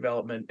character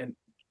development,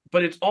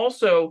 but it's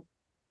also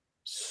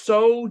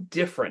so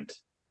different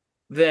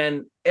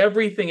than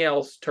everything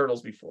else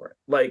Turtles before.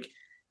 Like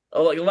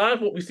a lot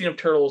of what we've seen of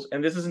Turtles,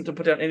 and this isn't to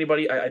put down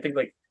anybody. I think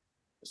like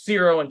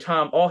Zero and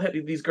Tom all had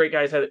these great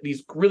guys had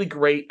these really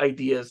great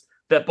ideas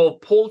that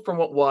both pulled from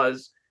what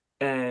was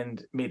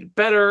and made it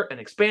better and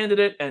expanded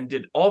it and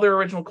did all their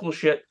original cool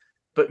shit.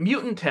 But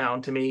Mutant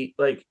Town, to me,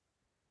 like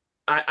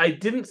I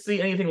didn't see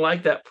anything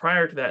like that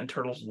prior to that in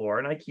Turtles lore,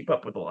 and I keep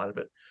up with a lot of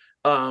it.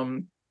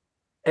 And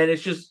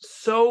it's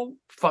just so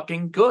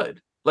fucking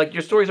good. Like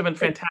your stories have been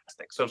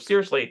fantastic. So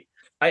seriously,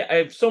 I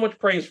have so much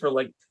praise for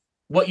like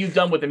what you've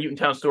done with the Mutant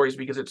Town stories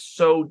because it's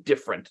so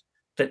different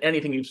than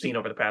anything you've seen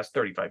over the past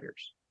 35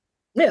 years.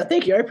 Yeah,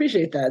 thank you. I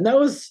appreciate that. And that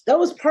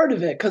was part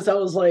of it because I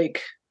was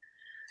like,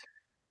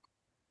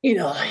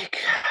 like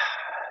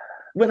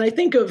when I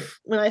think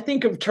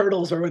of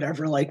Turtles or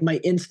whatever, like my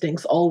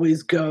instincts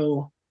always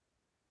go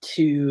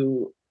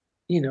to,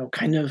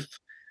 kind of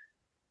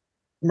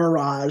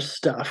Mirage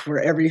stuff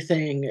where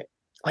everything,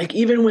 like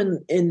even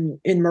when in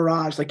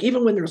Mirage, like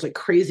even when there's like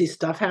crazy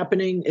stuff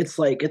happening, it's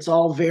like it's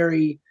all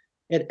very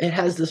it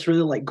has this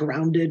really like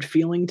grounded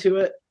feeling to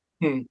it.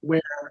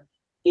 Where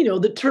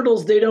the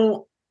Turtles,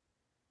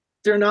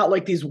 they're not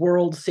like these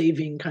world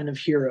saving kind of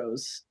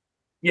heroes.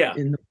 Yeah.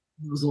 In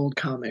those old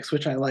comics,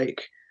 which I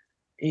like.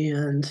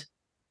 And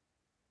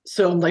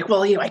so I'm like,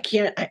 well, I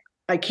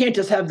can't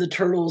just have the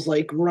Turtles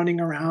like running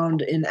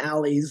around in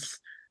alleys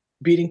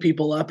beating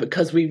people up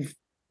because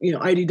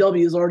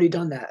IDW has already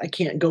done that. I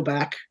can't go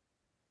back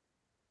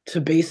to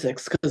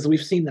basics because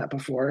we've seen that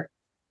before.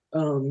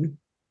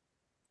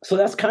 So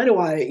that's kind of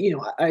why,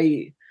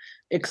 I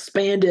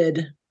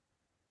expanded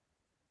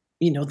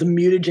the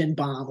mutagen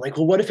bomb. Like,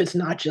 well, what if it's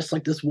not just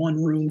like this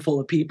one room full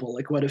of people?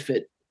 Like, what if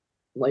it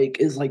like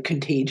is like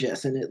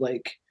contagious and it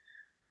like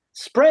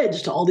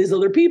spreads to all these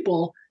other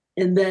people?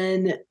 And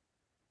then,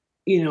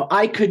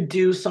 I could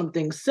do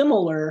something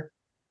similar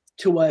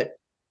to what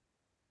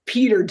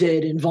Peter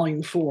did in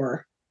Volume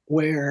 4,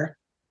 where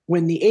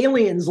when the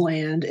aliens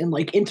land and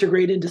like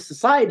integrate into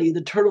society,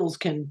 the turtles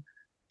can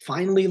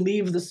finally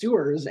leave the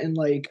sewers and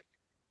like,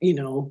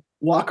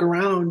 walk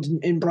around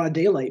in broad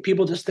daylight.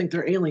 People just think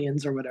they're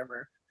aliens or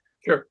whatever.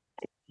 Sure.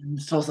 And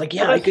so I was like,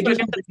 I could do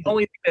something. The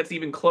only thing that's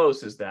even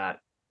close is that.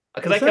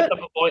 Because I kept up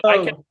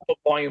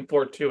Volume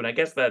 4 too, and I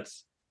guess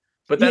that's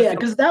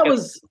because that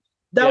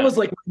was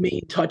like my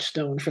main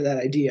touchstone for that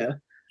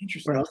idea.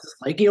 Interesting. Where I was just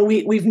like,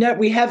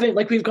 we haven't,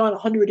 like, we've gone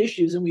 100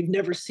 issues and we've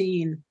never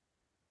seen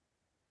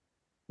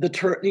the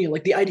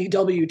like the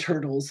IDW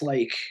turtles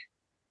like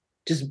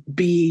just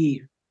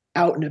be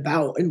out and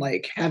about and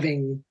like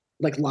having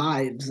like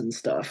lives and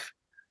stuff.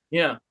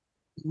 Yeah.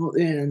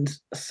 And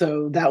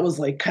so that was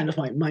like kind of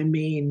my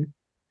main,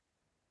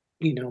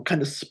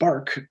 kind of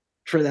spark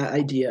for that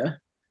idea.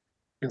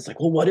 And it's like,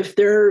 well, what if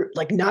they're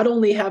like not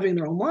only having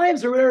their own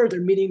lives or whatever,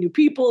 they're meeting new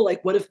people?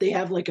 Like, what if they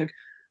have like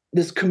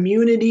this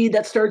community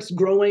that starts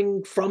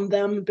growing from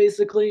them,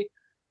 basically?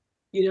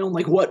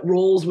 Like what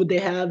roles would they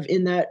have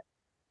in that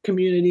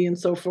community and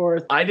so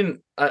forth?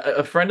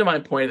 A friend of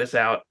mine pointed this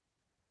out,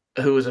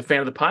 who was a fan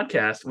of the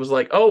podcast, was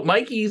like, oh,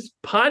 Mikey's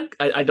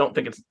I don't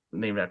think it's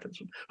named after this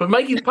one, but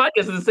Mikey's podcast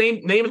is the same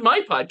name as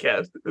my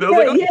podcast. And I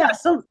was like, yeah.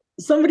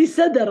 Somebody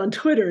said that on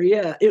Twitter.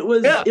 Yeah, it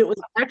was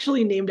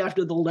actually named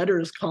after the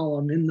letters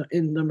column in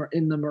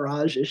the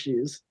Mirage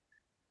issues.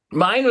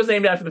 Mine was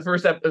named after the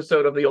first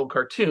episode of the old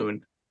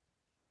cartoon.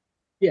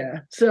 Yeah,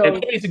 so and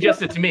somebody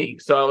suggested to me,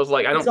 so I was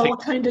like, it's all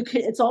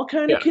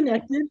kind of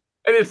connected,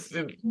 and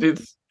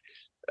it's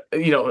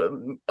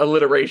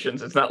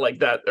alliterations. It's not like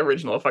that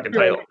original fucking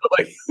title, but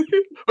like,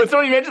 but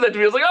somebody mentioned that to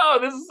me. I was like, oh,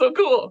 this is so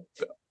cool.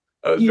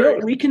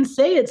 So we can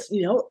say it's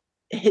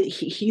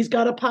he's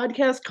got a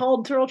podcast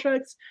called Turtle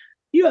Tracks.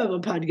 You have a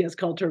podcast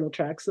called Turtle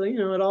Tracks, so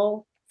it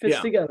all fits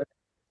together.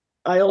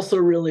 I also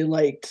really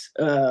liked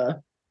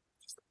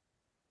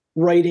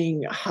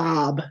writing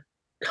Hob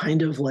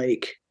kind of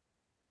like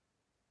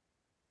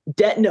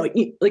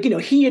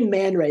he and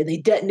Man Ray, they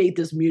detonate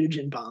this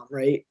mutagen bomb,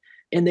 right?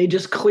 And they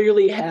just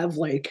clearly have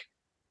like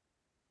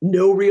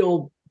no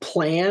real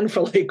plan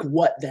for like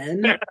what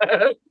then.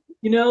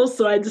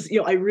 So I just,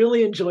 I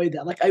really enjoyed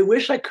that. Like, I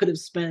wish I could have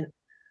spent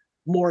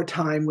more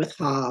time with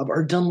Hob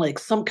or done like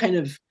some kind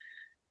of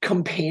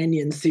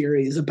companion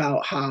series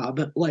about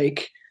Hob.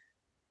 Like,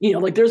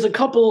 like there's a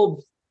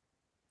couple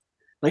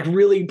like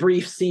really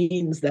brief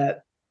scenes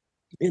that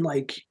in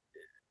like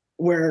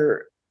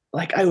where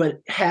like I would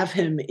have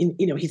him in,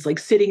 he's like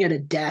sitting at a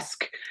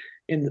desk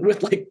and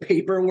with like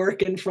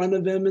paperwork in front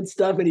of him and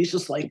stuff. And he's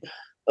just like,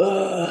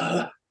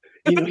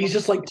 he's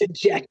just like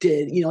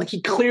dejected, like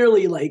he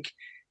clearly like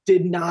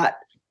did not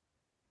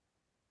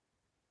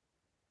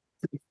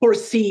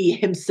foresee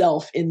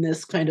himself in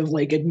this kind of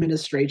like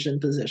administration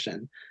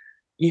position.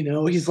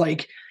 He's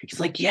like,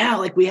 yeah,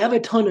 like we have a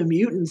ton of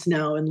mutants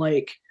now and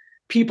like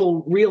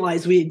people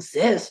realize we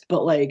exist,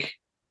 but like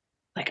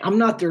I'm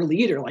not their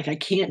leader. Like I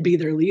can't be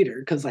their leader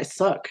because I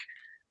suck.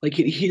 Like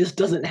he just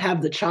doesn't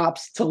have the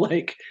chops to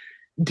like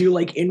do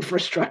like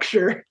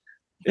infrastructure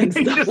and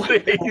stuff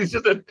he's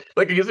just a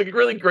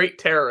really great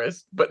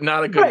terrorist, but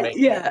not a good man.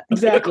 Yeah,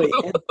 exactly.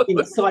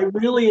 And, so I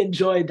really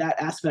enjoyed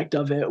that aspect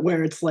of it,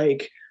 where it's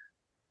like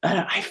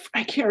I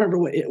can't remember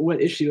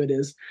what issue it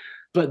is,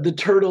 but the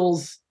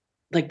turtles,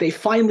 like they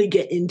finally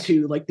get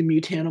into like the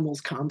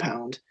Mutanimals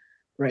compound,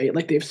 right?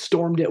 Like they've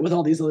stormed it with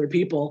all these other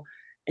people,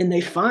 and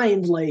they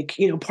find like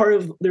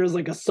there's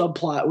like a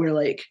subplot where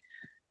like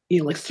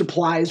like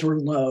supplies were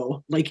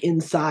low like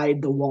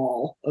inside the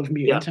wall of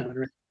Mutant Town,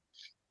 right?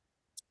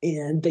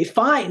 And they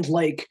find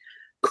like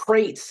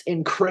crates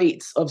and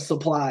crates of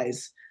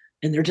supplies,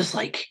 and they're just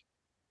like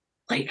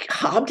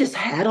Hob just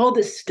had all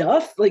this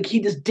stuff, like he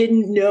just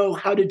didn't know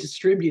how to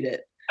distribute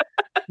it.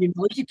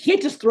 Like you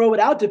can't just throw it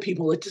out to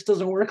people, it just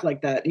doesn't work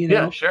like that.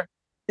 Yeah, sure.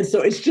 And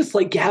so it's just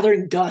like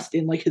gathering dust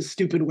in like his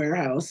stupid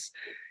warehouse.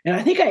 And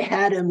I think I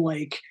had him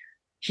like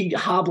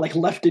Hob like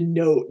left a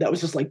note that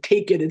was just like,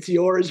 take it, it's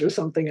yours or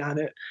something on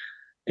it.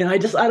 And I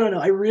don't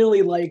know,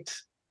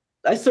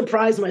 I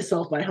surprised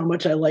myself by how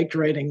much I liked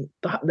writing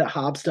the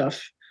Hob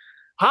stuff.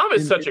 Hob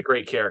is such a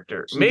great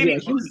character. Maybe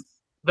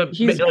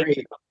he's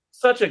great.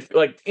 Such a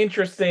like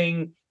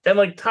interesting and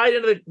like tied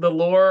into the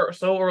lore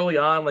so early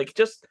on, like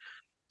just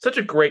such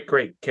a great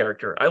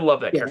character. I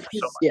love that character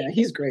so much. Yeah,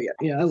 he's great.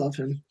 Yeah, I love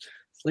him.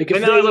 Like,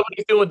 and now I love what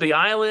he's doing with the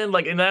island.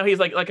 Like, and now he's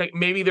like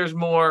maybe there's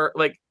more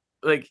like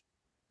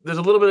there's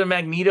a little bit of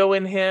Magneto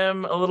in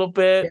him, a little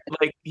bit. Yeah.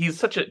 Like he's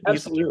such a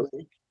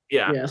absolutely.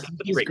 Yes,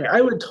 he's great. I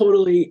would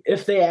totally,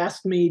 if they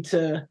asked me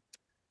to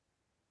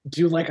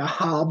do like a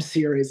Hob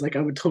series, like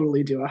I would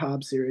totally do a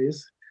Hob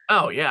series.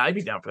 Oh yeah, I'd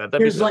be down for that.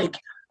 There's like,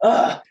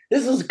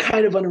 this is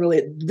kind of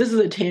unrelated. This is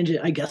a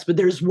tangent, I guess, but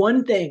there's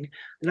one thing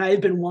that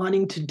I've been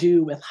wanting to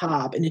do with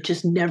Hob, and it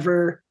just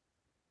never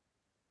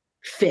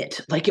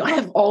fit. Like, I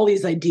have all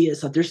these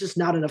ideas that there's just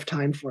not enough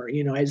time for.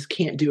 I just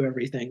can't do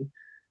everything.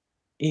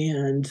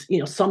 And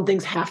some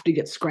things have to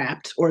get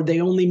scrapped, or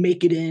they only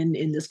make it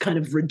in this kind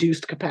of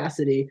reduced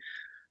capacity.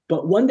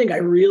 But one thing I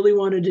really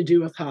wanted to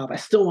do with Hob, I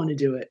still want to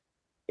do it,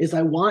 is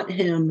I want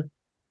him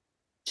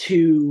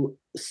to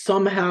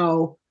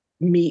somehow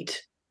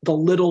meet the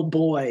little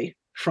boy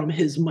from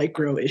his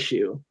micro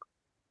issue.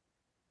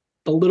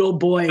 The little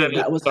boy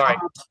that was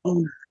Hob's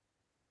owner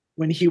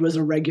when he was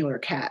a regular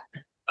cat.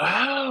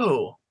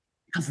 Oh.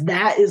 Because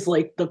that is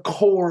like the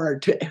core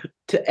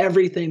to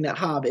everything that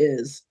Hob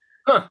is.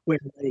 Huh. Where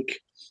like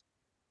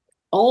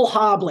all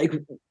Hob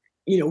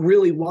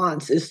really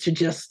wants is to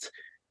just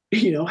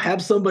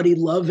have somebody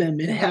love him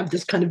and have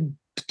this kind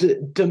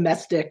of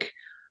domestic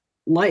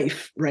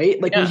life,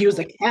 right? Like when he was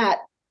a cat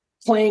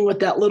playing with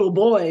that little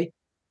boy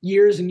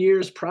years and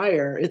years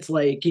prior, it's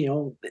like,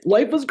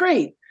 life was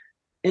great.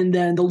 And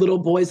then the little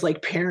boy's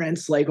like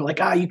parents were like,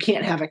 you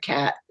can't have a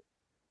cat.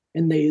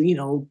 And they,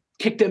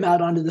 kicked him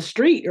out onto the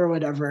street or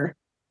whatever.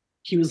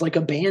 He was like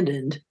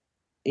abandoned.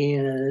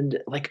 And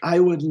like, I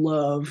would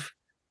love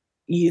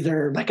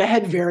either, like I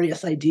had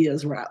various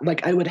ideas where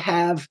like I would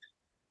have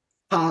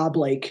Hob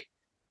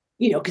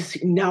because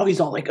now he's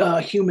all like,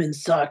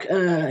 humans suck,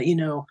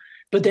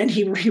 but then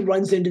he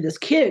runs into this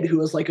kid who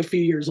was like a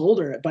few years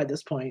older by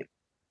this point.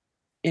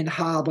 And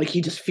Hob, like,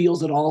 he just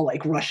feels it all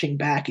like rushing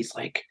back. He's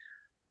like,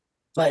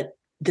 but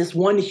this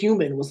one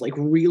human was like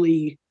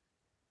really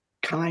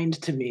kind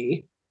to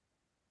me.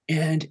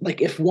 And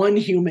like, if one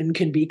human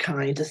can be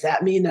kind, does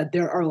that mean that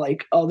there are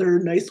like other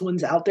nice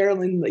ones out there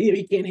and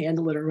he can't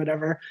handle it or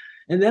whatever?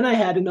 And then I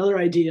had another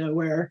idea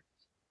where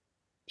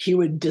he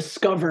would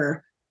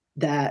discover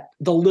that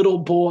the little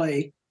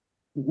boy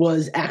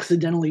was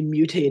accidentally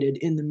mutated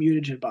in the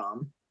mutagen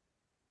bomb.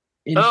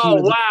 And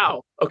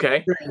wow.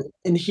 Okay.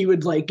 And he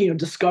would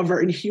discover,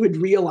 and he would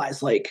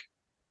realize like,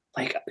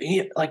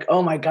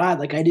 oh my God,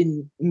 like I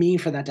didn't mean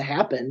for that to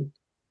happen.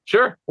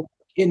 Sure.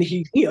 And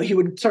he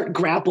would start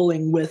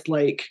grappling with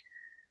like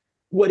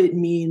what it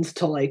means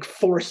to like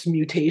force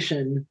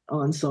mutation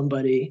on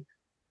somebody,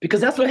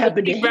 because that's what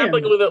happened to him. He's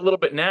grappling with it a little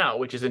bit now,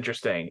 which is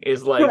interesting.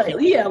 Is like, right,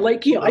 yeah,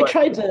 like I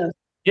tried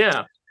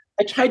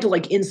to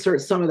like insert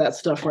some of that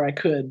stuff where I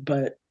could,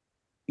 but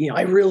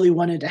I really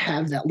wanted to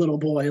have that little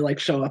boy like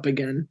show up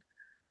again,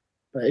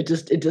 but it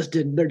just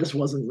didn't. There just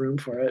wasn't room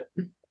for it.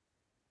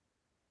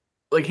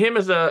 Like him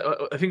as I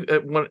think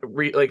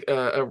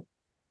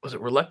was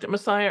it Reluctant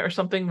Messiah or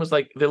something? Was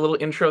like the little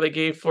intro they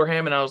gave for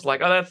him, and I was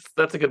like, oh,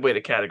 that's a good way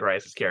to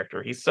categorize his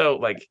character. He's so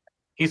like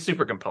he's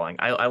super compelling.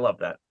 I love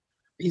that.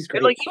 He's great.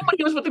 And like even when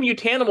he was with the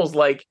Mutanimals,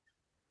 like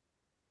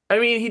I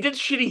mean, he did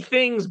shitty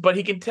things, but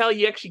he can tell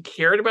he actually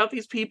cared about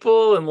these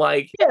people, and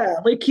like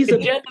his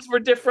agendas were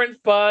different,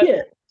 but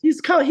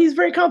he's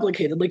very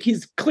complicated. Like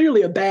he's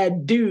clearly a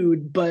bad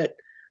dude, but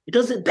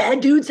bad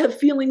dudes have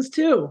feelings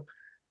too.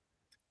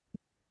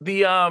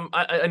 The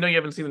I know you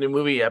haven't seen the new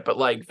movie yet, but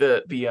like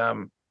the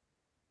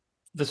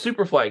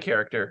Superfly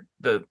character,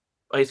 the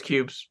Ice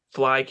Cube's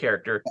Fly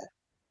character,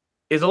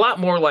 is a lot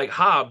more like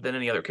Hob than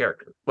any other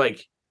character.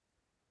 Like,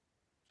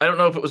 I don't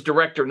know if it was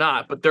direct or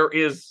not, but there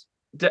is.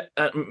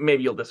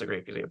 Maybe you'll disagree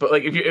if you see it, but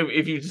like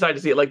if you decide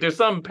to see it, like there's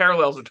some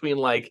parallels between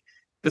like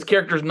this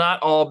character's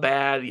not all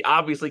bad. He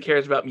obviously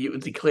cares about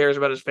mutants. He cares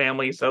about his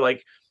family. So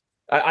like,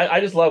 I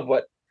just love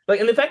what like,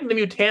 and the fact that the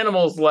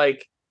Mutanimals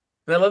like,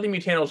 and I love the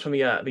Mutanimals from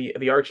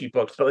the Archie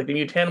books, but like the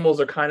Mutanimals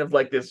are kind of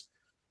like this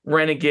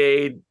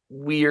renegade,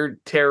 weird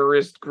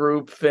terrorist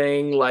group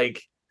thing.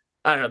 Like,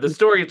 I don't know. The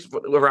stories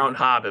around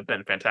Hob have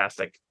been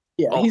fantastic.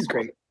 Yeah, he's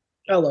great.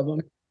 I love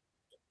him.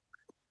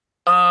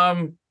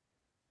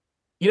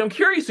 I'm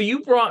curious. So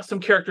you brought some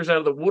characters out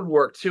of the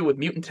woodwork too with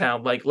Mutant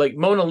Town, like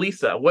Mona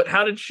Lisa. What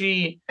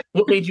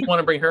made you want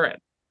to bring her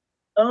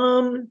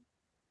in?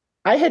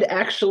 I had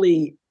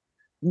actually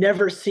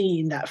never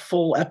seen that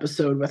full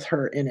episode with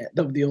her in it,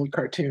 the old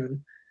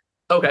cartoon.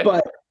 Okay.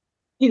 But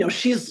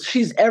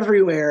she's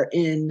everywhere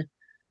in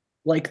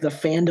like the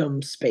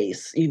fandom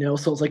space, so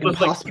it's like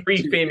impossible. Like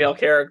 3 female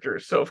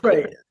characters, so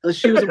right.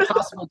 She was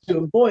impossible to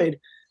avoid.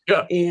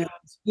 Yeah. And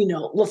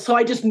so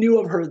I just knew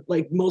of her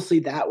like mostly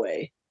that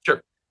way. Sure.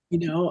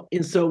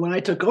 And so when I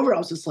took over, I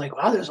was just like,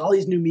 wow, there's all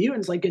these new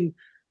mutants. I can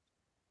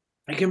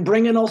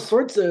bring in all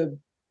sorts of,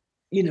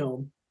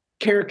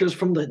 characters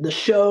from the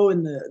show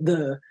and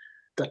the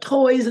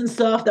toys and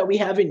stuff that we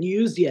haven't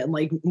used yet. And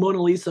like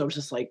Mona Lisa was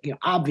just like,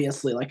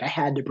 obviously, like I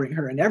had to bring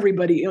her, and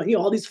everybody,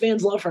 all these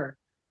fans love her.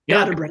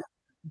 Yeah. Gotta bring her.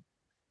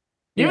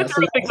 You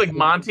throw things like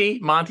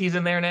Monty's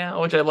in there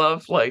now, which I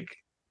love. Like,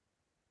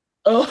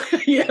 oh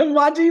yeah,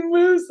 Monty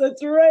Moose.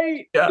 That's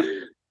right. Yeah.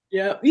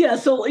 Yeah.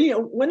 So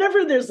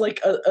whenever there's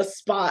like a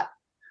spot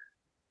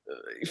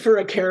for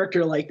a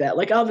character like that,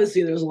 like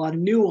obviously there's a lot of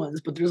new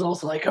ones, but there's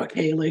also like,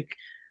 okay, like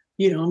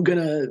I'm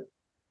gonna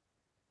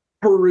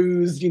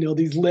peruse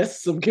these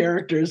lists of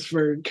characters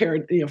for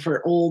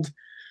old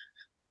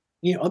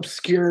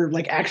obscure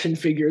like action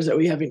figures that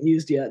we haven't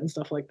used yet and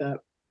stuff like that.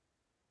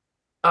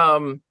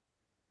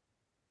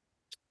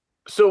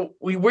 So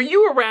were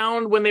you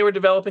around when they were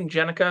developing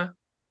Jennica?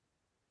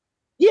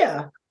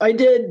 Yeah, I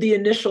did the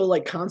initial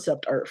like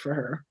concept art for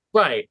her.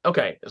 Right.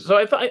 Okay. So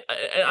I thought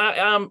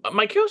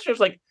my question is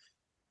like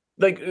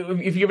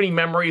if you have any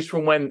memories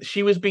from when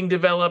she was being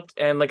developed,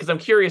 and like because I'm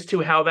curious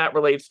too how that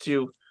relates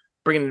to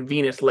bringing in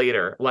Venus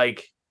later.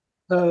 Like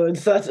Oh,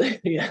 that's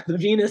yeah. The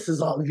Venus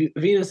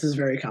is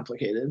very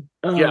complicated.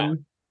 yeah.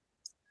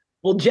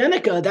 Well,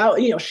 Jenica,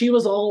 that she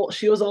was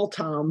all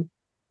Tom,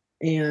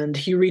 and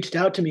he reached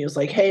out to me. It was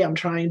like, hey, I'm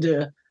trying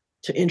to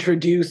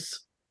introduce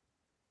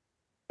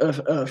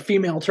a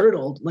female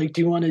turtle. Like,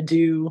 do you want to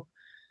do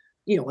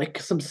like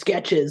some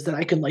sketches that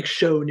I can like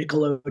show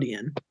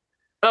Nickelodeon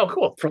Oh,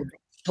 cool. from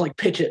to like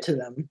pitch it to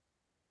them?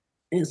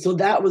 And so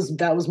that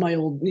was my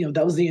old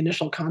that was the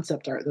initial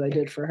concept art that I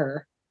did for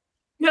her.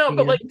 No,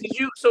 but And like, did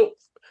you? So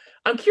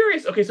I'm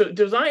curious. Okay, so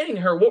designing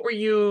her, what were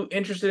you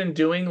interested in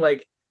doing?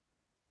 Like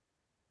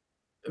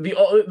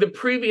the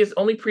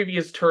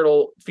previous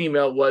turtle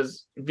female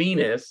was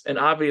Venus, and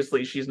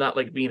obviously she's not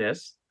like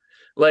Venus.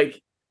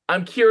 Like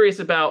I'm curious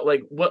about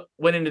like what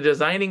went into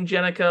designing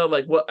Jenica.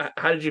 Like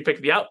how did you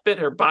pick the outfit,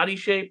 her body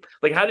shape?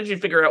 Like how did you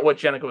figure out what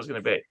Jenica was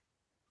going to be?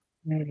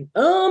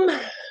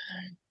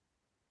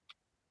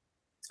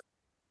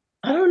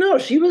 I don't know.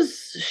 She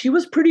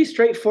was pretty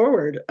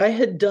straightforward. I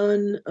had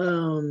done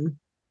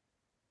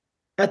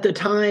at the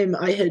time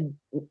I had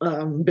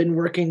been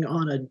working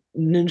on a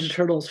Ninja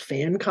Turtles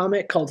fan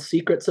comic called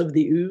Secrets of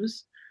the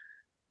Ooze,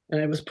 and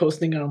I was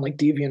posting it on like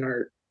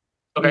DeviantArt.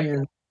 Okay.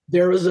 And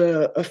there was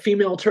a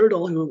female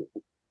turtle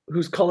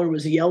whose color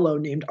was yellow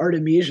named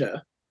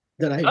Artemisia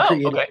that I had Oh,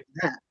 created okay. for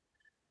that.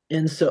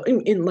 And so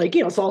in like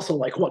it's also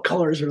like what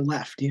colors are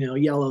left,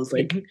 yellow's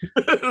like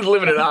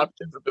Limited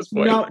options at this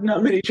point.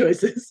 not many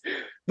choices.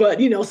 But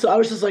so I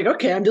was just like,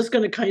 okay, I'm just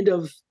gonna kind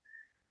of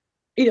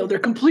they're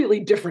completely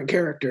different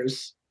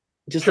characters,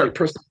 just Sure. like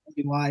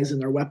personality wise, and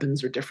their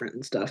weapons are different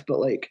and stuff. But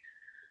like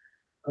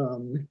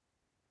with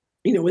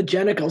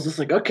Jenica, I was just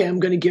like, okay, I'm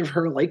gonna give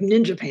her like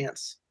ninja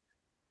pants,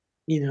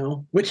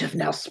 which have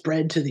now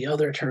spread to the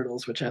other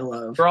turtles, which I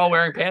love. We're all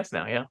wearing pants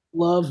now. Yeah.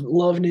 Love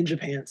ninja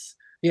pants.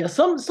 Yeah,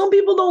 some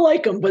people don't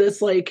like them, but it's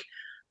like,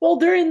 well,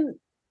 they're in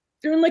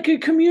like a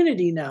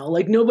community now.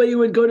 Like nobody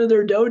would go to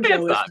their Pants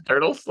dojo on,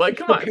 turtles. Like,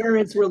 come the on.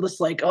 parents were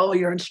just like, oh,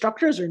 your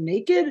instructors are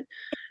naked.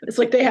 It's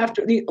like they have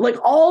to, like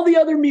all the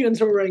other mutants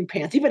are wearing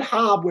pants. Even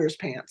Hob wears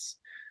pants,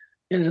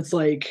 and it's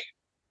like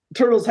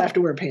turtles have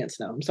to wear pants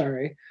now. I'm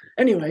sorry.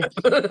 Anyway,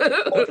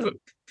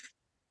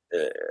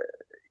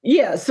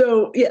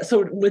 so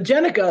with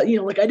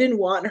Jenica, like I didn't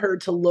want her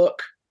to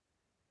look,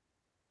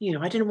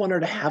 I didn't want her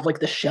to have like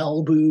the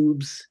shell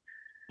boobs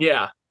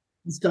Yeah.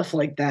 and stuff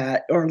like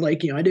that, or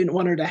like I didn't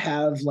want her to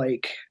have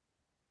like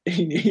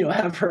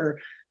have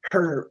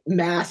her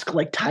mask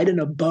like tied in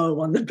a bow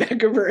on the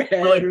back of her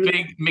head, Or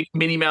like big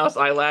Minnie Mouse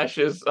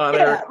eyelashes on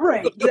her.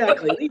 right,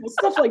 exactly.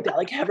 Stuff like that,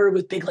 like have her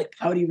with big like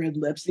pouty red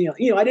lips.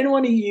 I didn't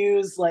want to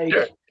use like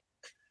Sure.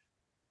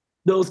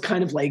 those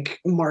kind of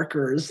like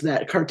markers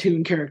that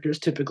cartoon characters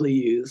typically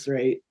use,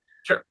 right?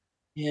 Sure.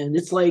 And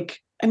it's like,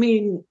 I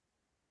mean,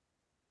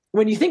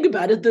 when you think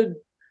about it,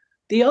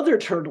 the other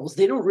turtles,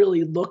 they don't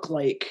really look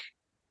like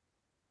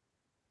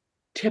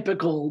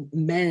typical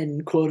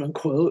men, quote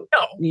unquote. No.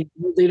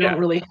 They don't Yeah.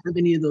 really have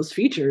any of those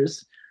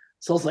features.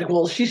 So I was like,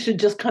 well, she should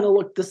just kind of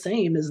look the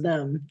same as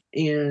them.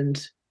 And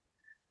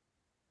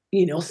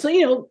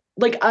so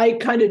like I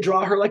kind of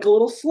draw her like a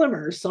little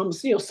slimmer. Some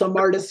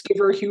artists give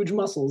her huge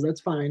muscles.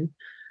 That's fine.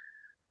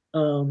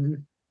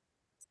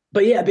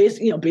 But yeah,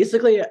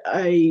 basically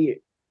I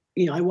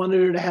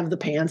wanted her to have the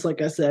pants,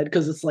 like I said,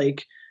 because it's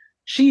like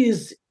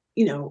she's,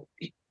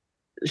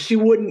 she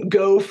wouldn't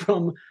go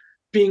from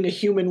being a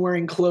human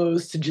wearing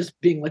clothes to just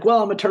being like,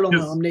 well, I'm a turtle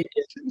now, I'm naked.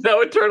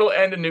 No, a turtle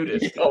and a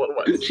nudist all at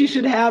once. She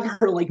should have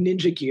her like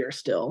ninja gear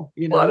still,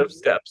 A lot of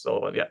steps all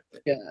at once. Yeah.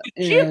 Yeah.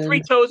 Did she have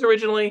 3 toes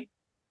originally?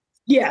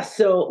 Yeah.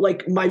 So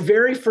like my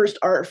very first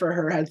art for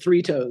her had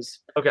 3 toes.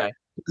 Okay.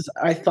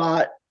 I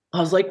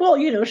was like, well,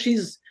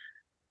 she's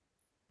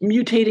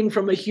mutating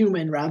from a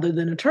human rather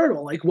than a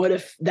turtle. Like, what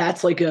if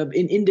that's like an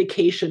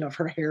indication of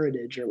her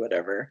heritage or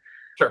whatever?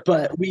 Sure.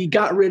 But we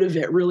got rid of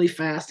it really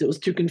fast. It was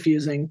too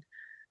confusing.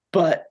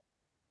 But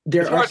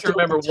it's hard to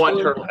remember one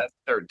turtle has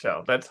a 3rd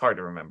toe. That's hard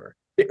to remember.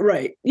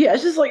 Right. Yeah.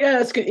 It's just like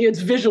it's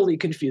visually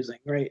confusing,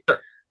 right? Sure.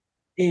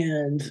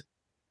 And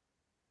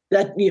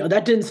that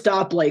that didn't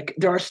stop. Like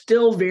there are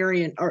still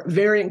variant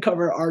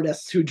cover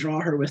artists who draw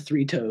her with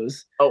 3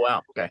 toes. Oh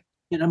wow. Okay.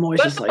 And I'm always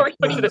That's just the like, first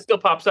picture that still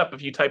pops up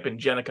if you type in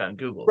Jenica on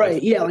Google.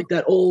 Right. Yeah, like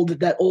that old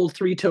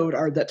 3-toed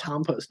art that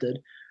Tom posted.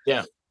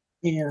 Yeah.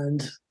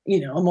 And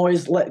I'm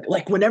always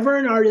like whenever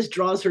an artist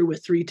draws her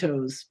with 3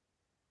 toes,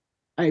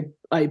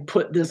 I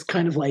put this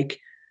kind of like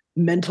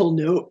mental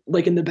note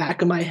like in the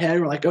back of my head,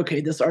 where like,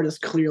 okay, this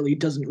artist clearly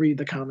doesn't read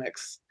the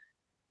comics.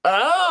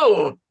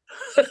 Oh.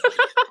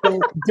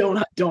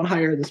 don't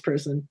hire this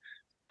person.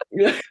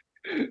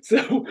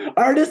 So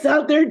artists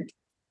out there,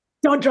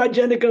 don't draw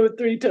Jenica with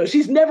 3 toes.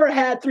 She's never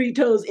had 3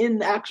 toes in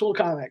the actual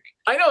comic.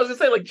 I know. I was just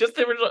saying, like, just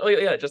the original,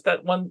 yeah, just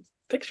that one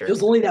picture.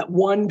 There's only that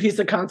one piece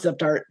of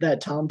concept art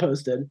that Tom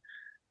posted.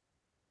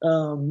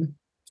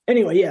 And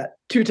Anyway, yeah,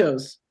 two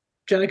toes.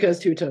 Jenica has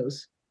two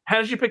toes.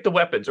 How did you pick the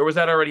weapons, or was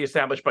that already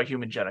established by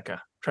human Jenica? I'm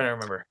trying to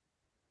remember.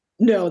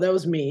 No, that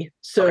was me.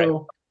 So,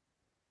 Okay.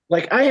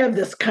 like, I have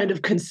this kind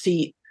of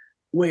conceit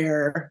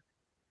where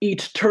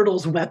each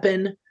turtle's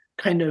weapon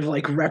kind of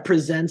like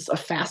represents a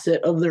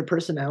facet of their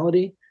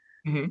personality.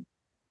 Mm-hmm.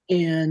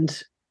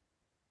 And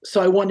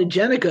so I wanted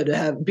Jenica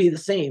to be the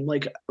same.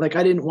 Like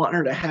I didn't want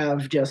her to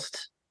have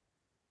just,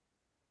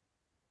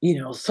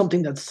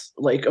 something that's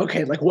like,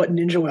 okay, like what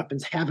ninja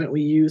weapons haven't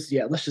we used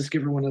yet? Let's just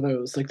give her one of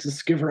those. Like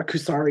just give her a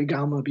Kusari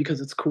Gama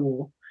because it's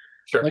cool.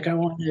 Sure. Like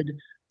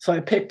so I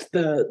picked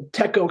the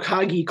Tekko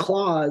Kagi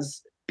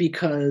claws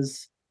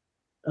because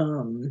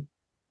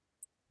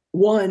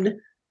one,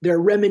 they're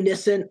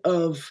reminiscent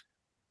of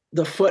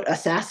the foot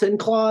assassin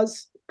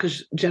claws,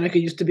 because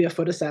Jenica used to be a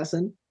foot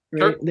assassin, right?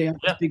 Sure. They have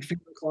big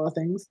finger claw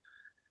things.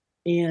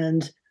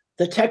 And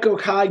the Tekko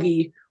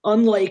Kagi,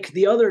 unlike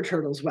the other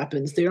turtles'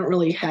 weapons, they don't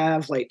really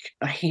have like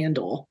a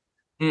handle.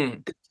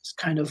 They just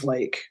kind of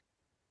like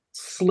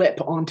slip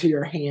onto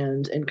your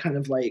hand and kind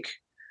of like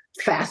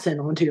fasten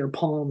onto your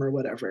palm or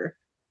whatever.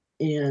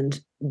 And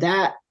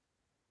that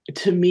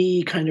to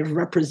me kind of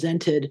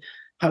represented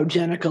how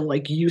Jenica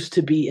like used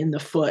to be in the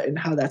foot, and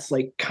how that's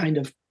like kind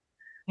of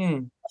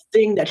a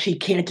thing that she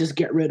can't just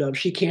get rid of.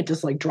 She can't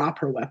just like drop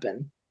her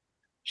weapon.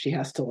 She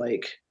has to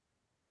like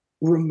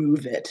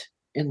remove it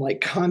and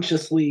like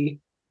consciously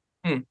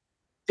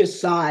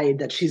decide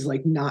that she's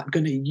like not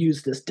going to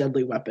use this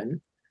deadly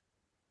weapon.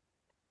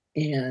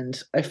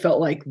 And I felt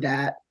like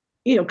that,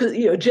 because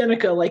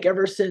Jenica, like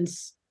ever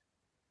since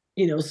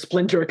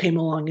Splinter came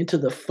along into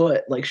the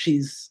foot, like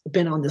she's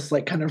been on this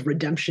like kind of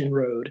redemption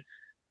road,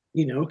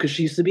 because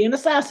she used to be an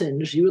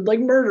assassin. She would like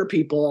murder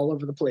people all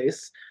over the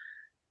place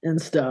and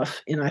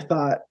stuff. And I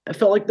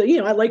felt like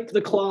I liked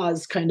the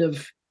claws kind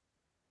of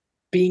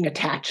being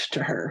attached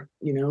to her,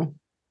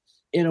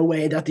 in a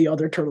way that the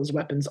other turtles'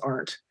 weapons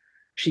aren't.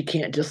 She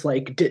can't just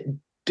like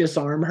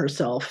disarm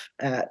herself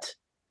at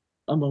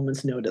a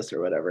moment's notice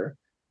or whatever.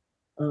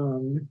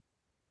 And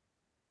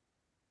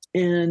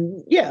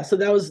yeah, so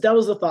that was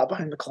the thought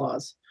behind the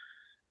claws.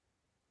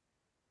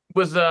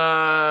 Was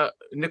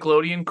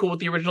Nickelodeon cool with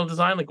the original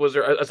design? Like, was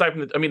there, aside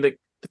from the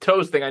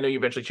toes thing, I know you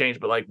eventually changed,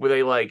 but like, were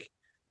they like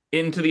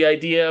into the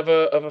idea of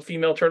a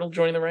female turtle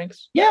joining the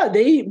ranks? Yeah,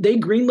 they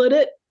greenlit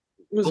it.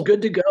 It was Cool.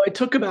 good to go. It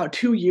took about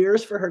 2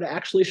 years for her to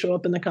actually show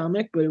up in the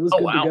comic, but it was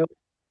good to go.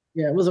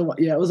 Yeah, it was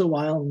a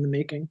while in the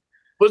making.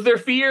 Was there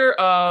fear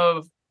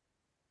of,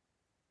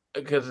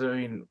 because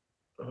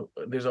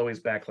there's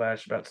always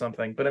backlash about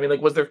something, but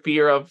like, was there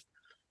fear of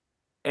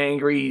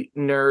angry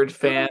nerd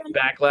fan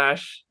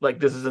backlash?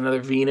 Like, this is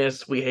another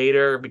Venus, we hate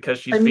her because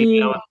she's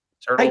female.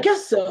 I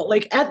guess so.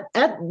 Like at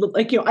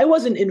like I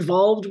wasn't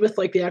involved with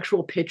like the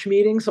actual pitch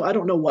meeting, so I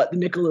don't know what the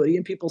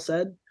Nickelodeon people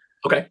said.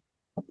 Okay.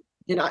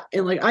 And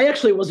I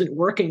actually wasn't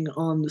working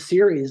on the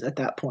series at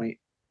that point.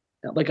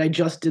 Like I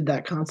just did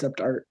that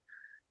concept art.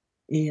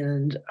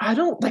 And I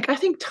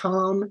think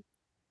Tom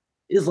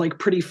is like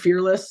pretty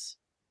fearless.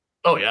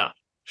 Oh yeah.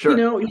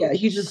 Sure. Yeah,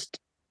 he just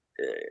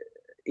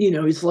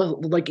he's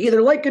like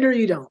either like it or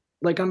you don't.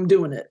 Like I'm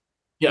doing it.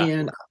 Yeah.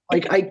 And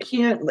like I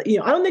can't,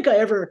 I don't think I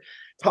ever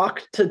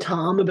talked to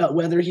Tom about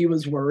whether he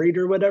was worried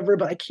or whatever,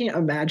 but I can't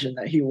imagine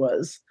that he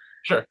was.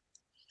 Sure.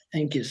 I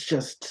think it's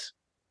just,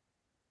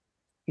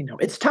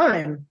 it's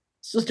time.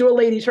 Let's just do a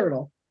lady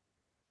turtle.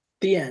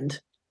 The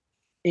end.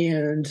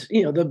 And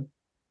the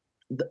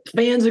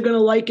fans are going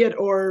to like it,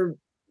 or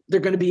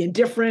they're going to be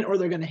indifferent, or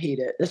they're going to hate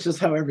it. That's just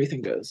how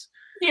everything goes.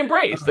 The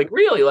embrace, like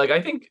really, like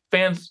I think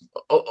fans,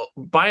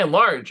 by and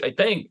large, I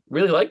think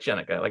really like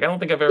Jenica. Like I don't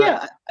think I've ever.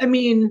 Yeah, I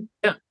mean,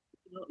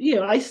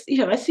 yeah, I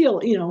see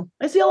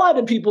a lot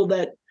of people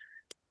that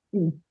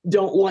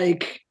don't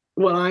like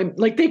what I'm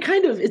like.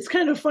 It's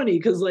kind of funny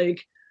because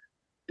like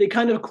they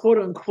kind of quote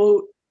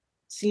unquote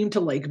seem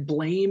to like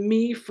blame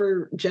me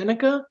for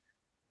Jenica,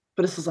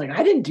 but it's just like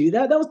I didn't do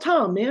that. That was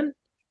Tom, man.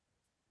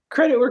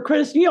 Credit where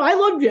credit's. I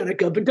love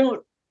Jenica, but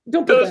don't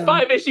put those that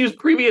 5 issues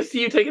previous to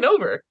you taking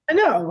over. I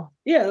know.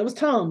 Yeah, that was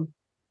Tom.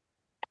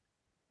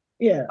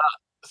 Yeah.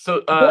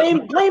 So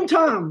blame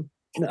Tom.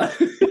 No.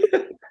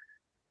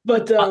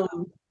 But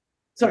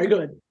sorry, go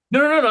ahead.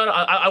 No.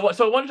 I want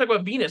to talk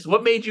about Venus.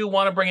 What made you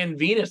want to bring in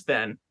Venus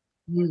then?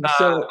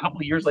 So a couple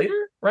of years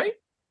later, right?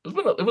 It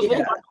was a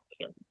little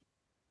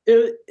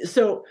while.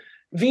 So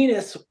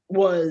Venus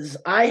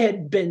I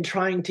had been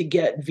trying to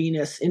get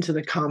Venus into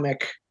the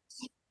comic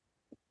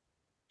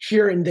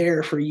here and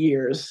there for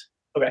years.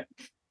 Okay.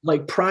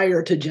 Like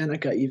prior to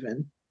Jenica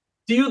even.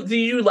 Did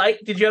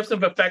you have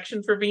some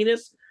affection for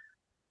Venus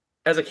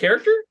as a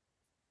character?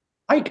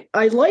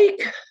 I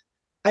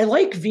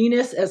like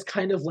Venus as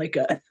kind of like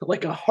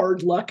a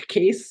hard luck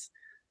case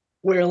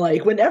where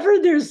like whenever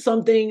there's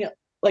something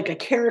like a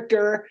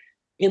character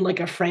in like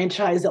a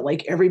franchise that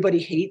like everybody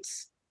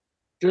hates,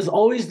 there's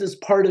always this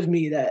part of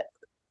me that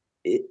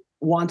it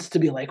wants to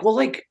be like, well,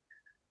 like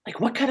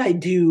what could I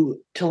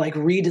do to like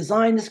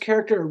redesign this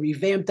character or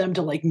revamp them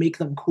to like make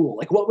them cool?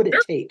 Like what would it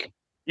take?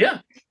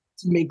 Yeah.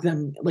 To make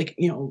them like,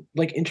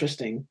 like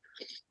interesting.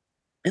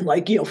 and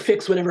like,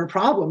 fix whatever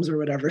problems or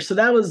whatever. So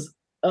that was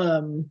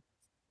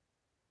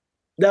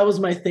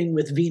my thing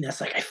with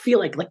Venus. Like I feel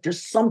like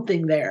there's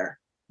something there.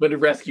 But to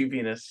rescue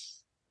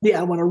Venus. Yeah,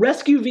 I want to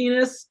rescue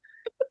Venus,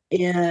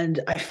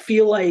 and I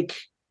feel like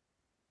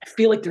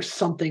there's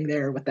something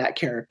there with that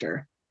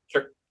character.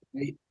 Sure.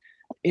 Right?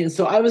 And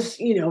so I was,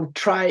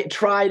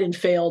 tried and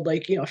failed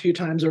like, a few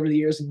times over the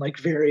years in like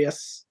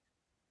various,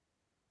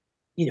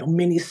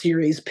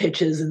 miniseries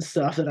pitches and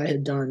stuff that I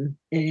had done.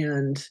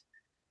 And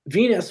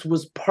Venus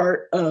was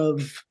part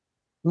of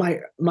my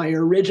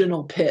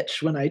original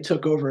pitch when I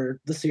took over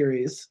the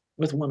series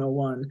with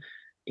 101.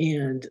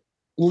 And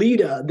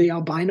Lita, the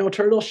albino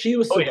turtle, she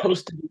was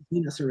supposed to be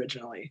Venus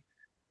originally.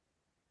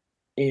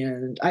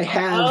 And I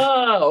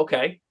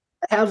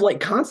have like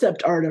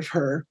concept art of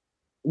her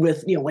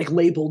with like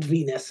labeled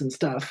Venus and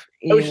stuff.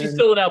 And is she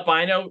still an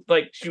albino?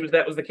 Like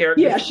that was the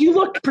character? Yeah, she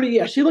looked pretty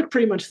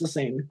much the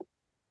same.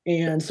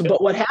 And so,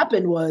 but what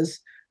happened was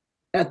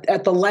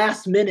at the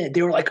last minute,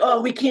 they were like, oh,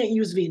 we can't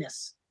use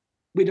Venus.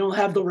 We don't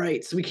have the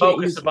rights. We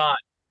can't use Saban.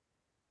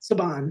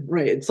 Saban,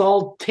 right. It's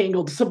all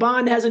tangled.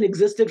 Saban hasn't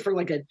existed for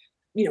like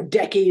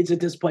decades at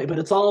this point, but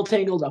it's all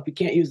tangled up. We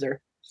can't use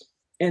her.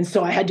 And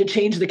so I had to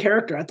change the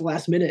character at the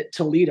last minute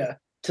to Lita,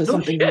 to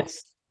something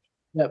else.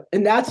 Yep.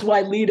 And that's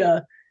why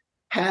Lita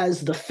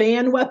has the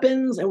fan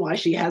weapons and why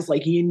she has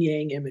like yin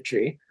yang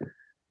imagery,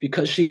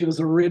 because she was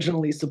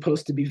originally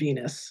supposed to be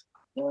Venus.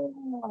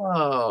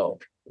 Oh.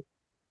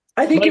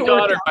 I think my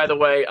daughter, by the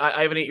way,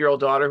 I have an 8-year-old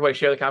daughter who I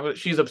share the comment with.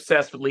 She's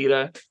obsessed with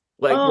Lita.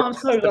 Like, I'm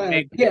so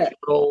glad. Yeah.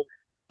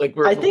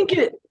 I think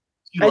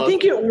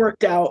it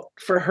worked out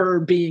for her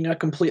being a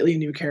completely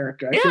new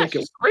character. I feel like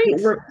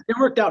it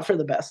worked out for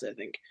the best, I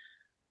think.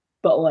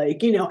 But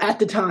like, at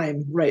the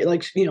time, right?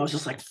 Like, it's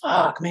just like,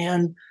 fuck,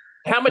 man.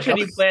 How much had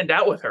you planned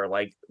out with her?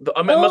 Like,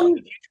 it must be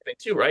the future thing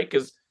too, right?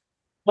 Because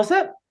what's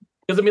that?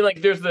 Because I mean,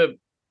 like, there's the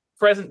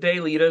present day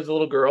Lita as a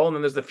little girl, and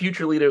then there's the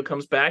future Lita who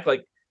comes back.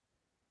 Like,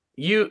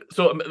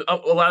 so a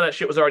lot of that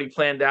shit was already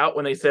planned out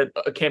when they said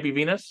it can't be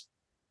Venus.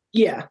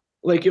 Yeah,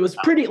 like it was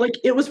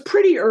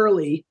pretty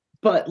early,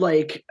 but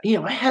like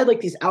I had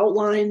like these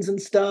outlines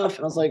and stuff,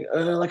 and I was like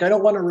I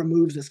don't want to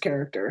remove this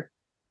character.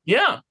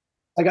 Yeah,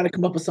 I got to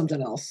come up with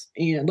something else.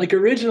 And like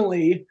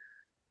originally,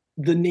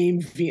 the name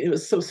it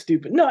was so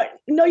stupid. No,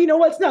 you know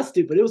what? It's not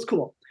stupid. It was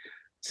cool.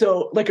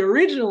 So like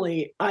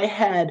originally, I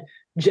had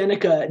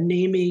Jenica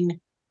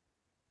naming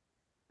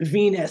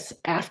Venus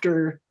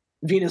after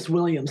Venus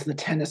Williams, the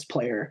tennis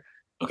player.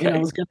 Okay. And I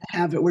was going to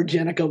have it where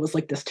Jenica was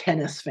like this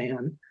tennis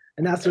fan.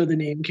 And that's where the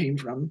name came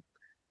from,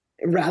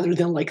 rather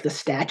than like the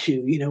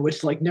statue,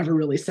 which like never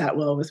really sat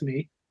well with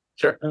me.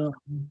 Sure.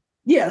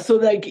 Yeah. So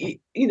like,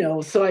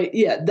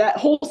 that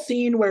whole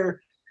scene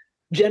where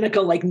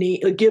Jenica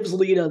like gives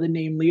Lita the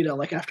name Lita,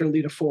 like after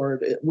Lita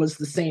Ford, it was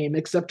the same,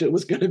 except it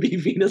was going to be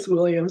Venus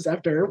Williams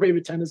after her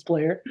favorite tennis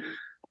player.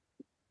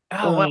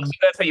 Oh, wow. So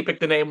that's how you picked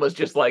the name, was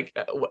just like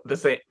the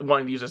same,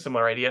 wanting to use a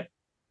similar idea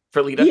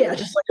for Lita? Yeah,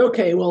 just like,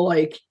 okay, well,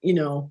 like,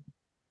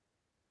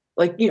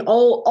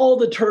 all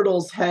the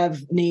turtles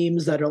have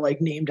names that are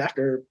like named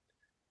after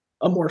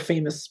a more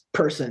famous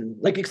person,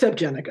 like except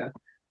Jenica.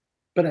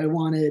 But I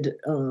wanted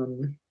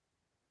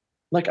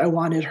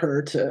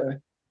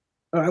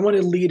I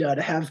wanted Lita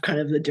to have kind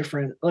of the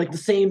different, like the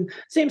same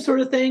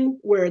sort of thing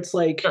where it's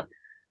like, sure,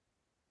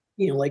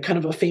 like kind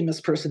of a famous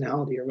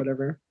personality or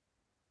whatever.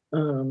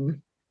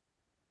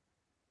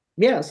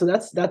 Yeah, so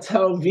that's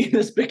how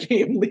Venus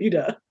became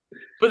Lita.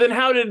 But then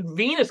how did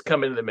Venus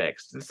come into the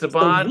mix? Did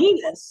Saban? So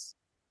Venus.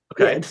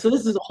 Okay. Yeah, so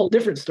this is a whole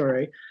different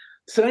story.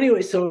 So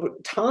anyway, so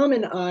Tom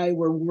and I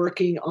were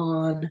working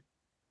on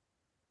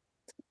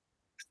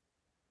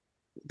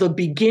the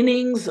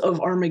beginnings of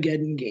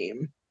Armageddon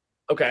game.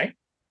 Okay.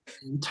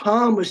 And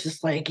Tom was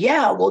just like,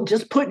 yeah, well,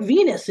 just put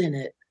Venus in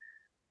it.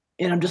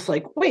 And I'm just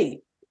like, wait,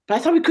 but I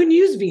thought we couldn't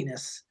use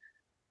Venus.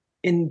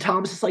 And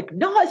Tom's just like,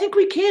 no, I think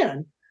we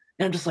can.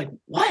 And I'm just like,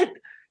 what?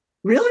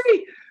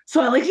 Really?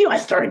 So I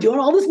started doing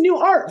all this new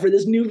art for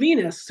this new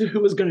Venus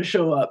who was going to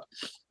show up.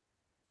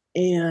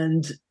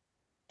 And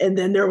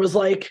then there was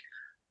like,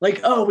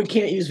 oh, we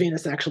can't use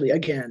Venus actually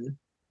again.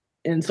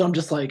 And so I'm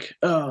just like,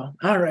 oh,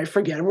 all right,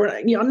 forget it.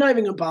 I'm not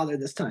even going to bother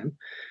this time.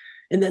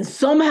 And then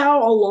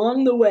somehow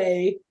along the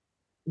way,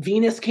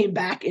 Venus came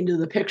back into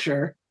the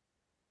picture,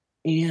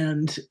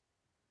 and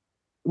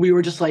we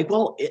were just like,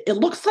 well, it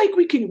looks like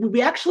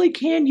we actually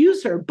can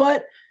use her,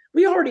 but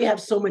we already have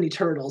so many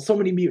turtles, so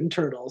many mutant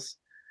turtles,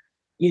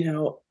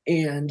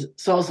 and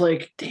so I was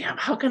like, damn,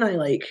 how can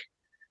I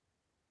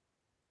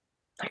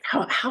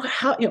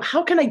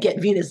how can I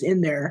get Venus in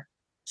there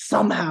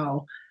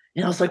somehow?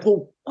 And I was like,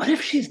 well, what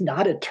if she's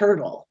not a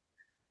turtle?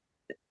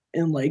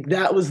 And like,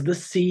 that was the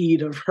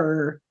seed of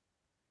her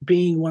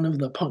being one of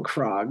the punk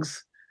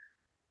frogs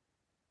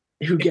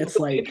who gets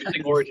like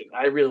interesting origin.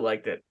 I really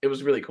liked it. It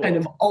was really cool. Kind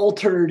of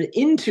altered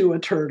into a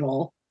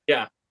turtle.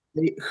 Yeah.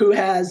 Who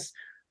has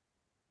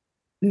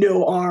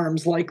no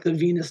arms like the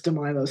Venus de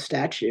Milo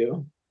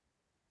statue.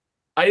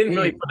 I didn't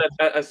really put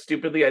that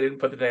stupidly. I didn't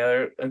put it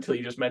together until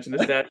you just mentioned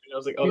the statue. I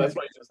was like, oh, Yeah. that's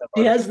why it's just that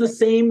She part. has the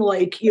same,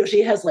 like,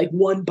 she has like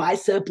one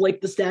bicep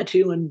like the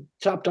statue and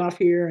chopped off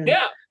here. And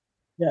Yeah.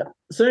 yeah.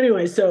 So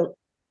anyway,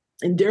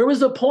 and there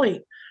was a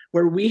point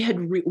where we had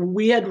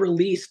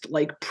released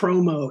like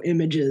promo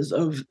images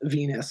of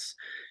Venus,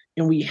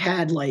 and we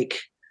had like,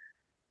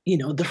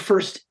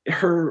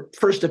 her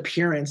first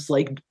appearance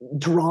like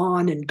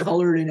drawn and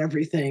colored and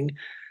everything,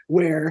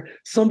 where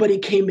somebody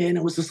came in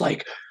and was just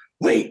like,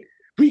 wait,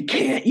 we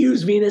can't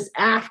use Venus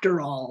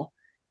after all.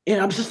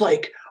 And I'm just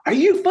like, are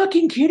you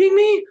fucking kidding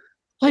me?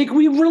 Like,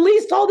 we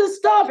released all this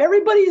stuff.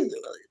 Everybody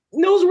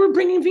knows we're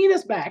bringing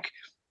Venus back.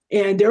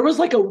 And there was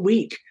like a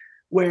week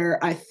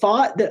where I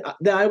thought that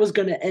I was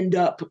going to end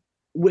up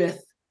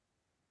with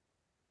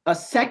a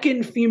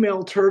second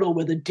female turtle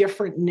with a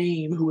different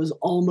name who was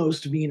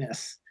almost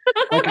Venus.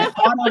 Like, I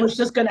thought I was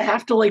just going to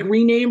have to like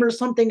rename her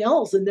something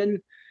else.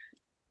 And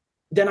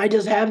then I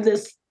just have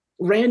this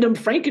random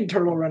Franken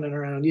turtle running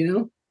around,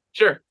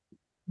 Sure.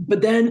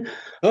 But then,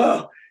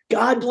 oh,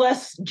 God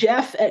bless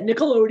Jeff at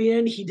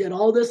Nickelodeon. He did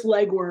all this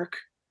legwork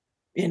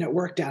and it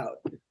worked out.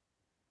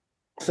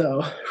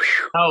 So,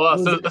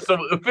 so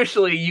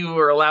officially you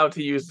were allowed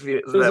to use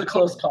it was a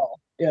close call.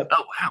 Yep.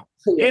 Oh wow.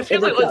 Yeah, it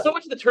feels like so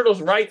much of the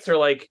turtles' rights are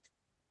like.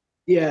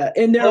 Yeah,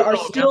 and there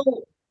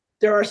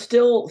are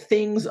still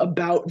things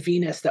about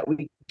Venus that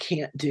we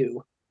can't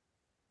do,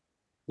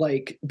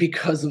 like,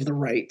 because of the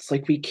rights.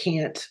 Like, we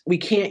can't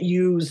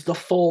use the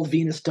full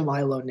Venus de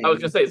Milo name. I was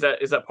gonna say, is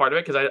that part of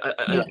it? Because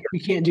we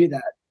can't do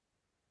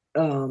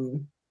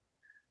that.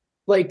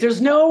 Like,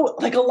 there's no,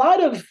 like, a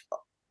lot of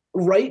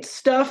rights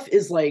stuff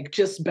is like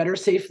just better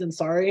safe than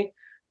sorry,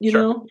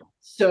 know.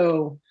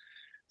 So,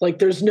 like,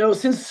 there's no,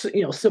 since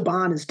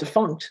Saban is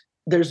defunct,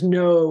 there's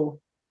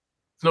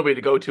nobody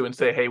to go to and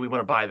say, hey, we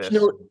want to buy this.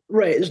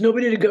 There's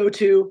nobody to go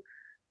to.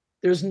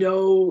 There's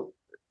no,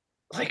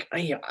 like,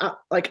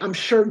 I'm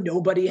sure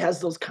nobody has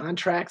those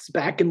contracts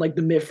back in like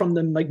from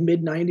the like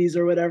mid 90s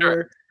or whatever.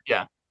 Sure.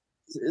 Yeah.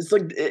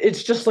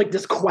 It's just like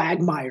this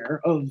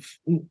quagmire of,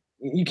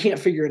 you can't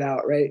figure it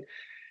out, right?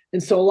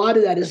 And so a lot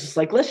of that is just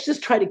like, let's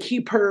just try to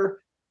keep her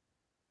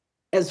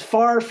as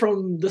far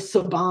from the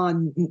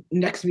Saban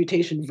Next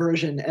Mutation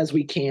version as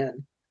we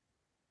can,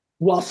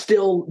 while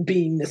still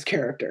being this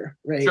character,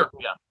 right? Sure,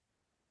 yeah.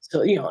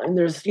 So, and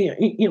there's,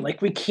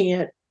 like, we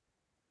can't,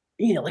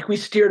 like, we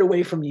steered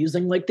away from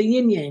using like the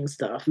yin yang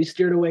stuff. We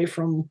steered away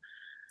from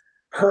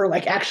her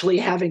like actually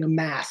having a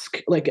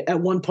mask. Like, at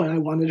one point I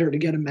wanted her to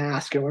get a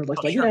mask, and we're like,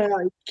 sure. Yeah,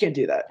 you can't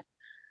do that.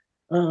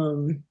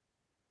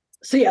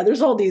 So yeah,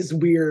 there's all these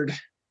weird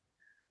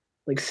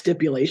like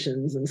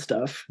stipulations and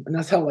stuff, and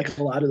that's how like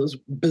a lot of those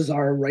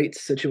bizarre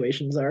rights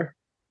situations are.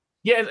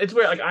 Yeah, it's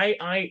weird. Like,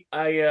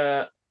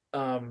 I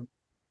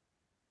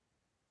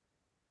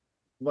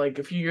like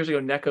a few years ago,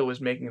 NECA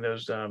was making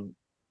those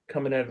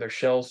coming out of their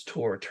shells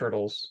tour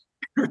turtles.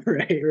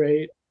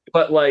 right.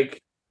 But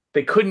like,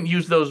 they couldn't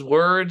use those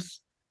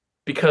words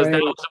because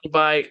that was owned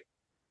by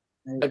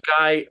a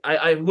guy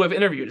who I've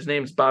interviewed. His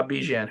name's Bob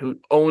Bijan, who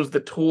owns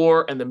the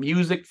tour and the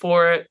music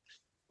for it.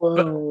 Whoa.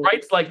 But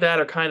rights like that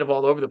are kind of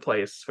all over the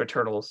place for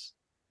turtles.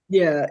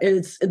 Yeah,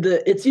 and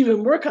it's even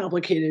more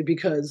complicated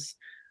because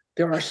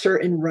there are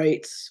certain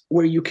rights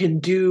where you can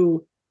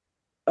do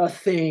a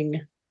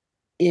thing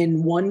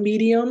in one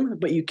medium,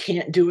 but you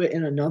can't do it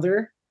in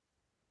another.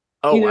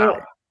 Oh, wow.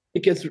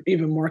 It gets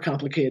even more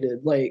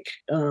complicated. Like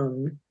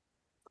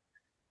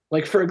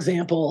for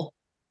example,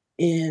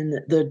 in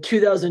the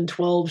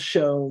 2012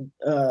 show,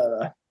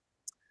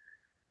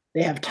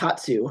 they have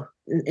Tatsu,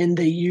 and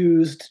they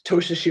used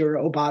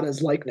Toshishiro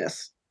Obata's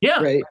likeness.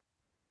 Yeah. Right.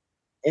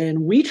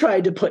 And we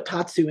tried to put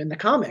Tatsu in the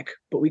comic,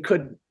 but we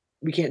couldn't.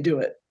 We can't do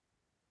it.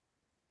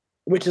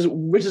 Which is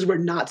where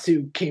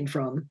Natsu came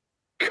from,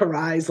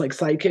 Karai's like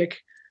sidekick,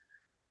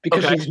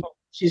 because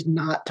she's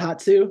not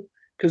Tatsu,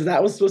 because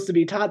that was supposed to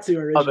be Tatsu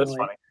originally. Oh, that's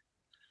funny.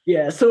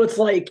 Yeah, so it's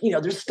like,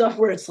 there's stuff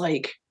where it's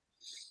like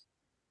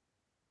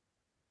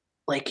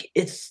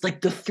it's like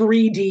the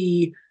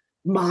 3D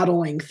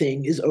modeling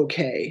thing is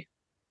okay,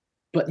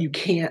 but you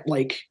can't,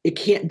 like, it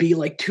can't be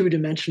like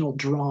two-dimensional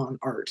drawn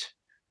art.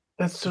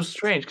 That's so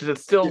strange, because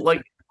it's still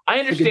like, I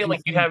understand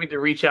like you having to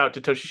reach out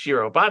to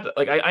Toshishiro Obata.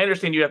 Like, I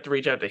understand you have to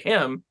reach out to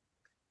him,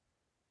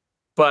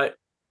 but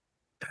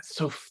that's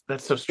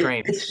so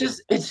strange. It's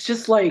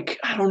just like,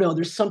 I don't know.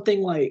 There's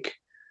something like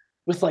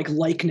with like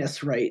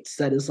likeness rights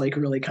that is like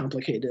really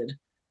complicated.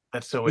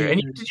 That's so weird.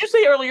 And did you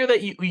say earlier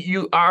that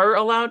you are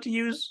allowed to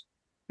use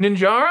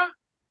Ninjara?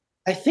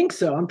 I think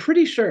so. I'm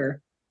pretty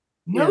sure.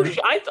 No,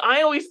 yeah.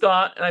 I always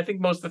thought, and I think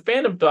most of the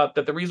fandom thought,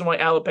 that the reason why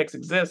Alopex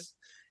exists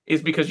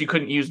is because you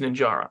couldn't use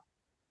Ninjara.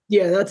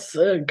 Yeah, that's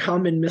a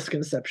common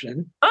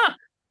misconception. Ah.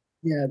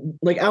 Yeah,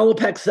 like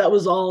Alopex, that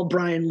was all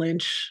Brian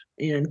Lynch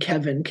and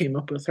Kevin came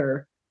up with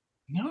her.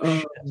 No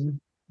shit.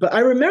 But I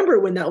remember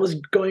when that was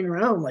going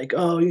around, like,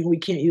 oh, we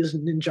can't use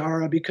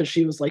Ninjara because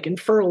she was like in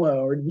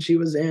Furlough, or she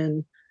was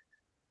in,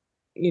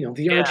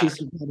 the Archie,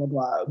 blah, blah,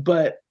 blah.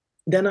 But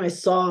then I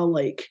saw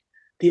like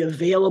the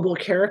available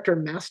character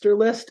master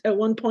list at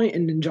one point,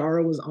 and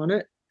Ninjara was on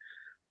it.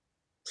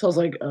 So I was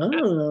like,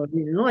 oh,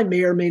 I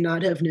may or may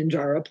not have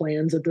Ninjara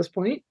plans at this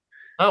point.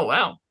 Oh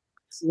wow.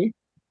 See,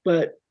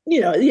 but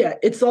yeah,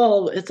 it's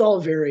all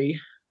very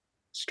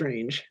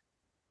strange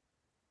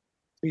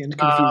and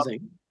Um,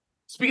 confusing.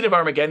 Speaking of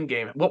Armageddon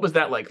game, what was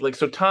that like? Like,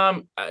 so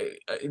Tom,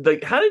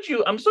 like, how did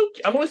you? I'm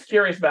always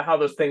curious about how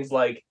those things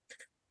like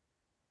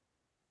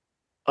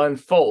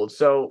unfold.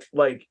 So,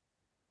 like,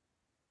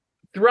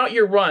 throughout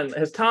your run,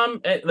 has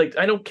Tom, like,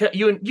 I know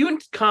you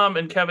and Tom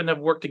and Kevin have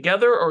worked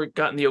together or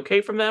gotten the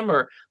okay from them,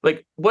 or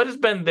like, what has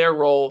been their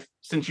role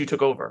since you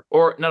took over,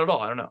 or not at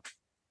all? I don't know.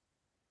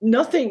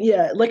 Nothing,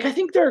 yeah. Like I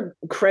think they're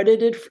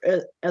credited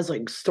as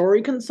like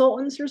story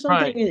consultants or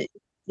something Right.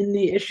 in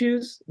the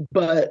issues,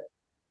 but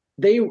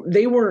they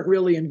weren't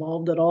really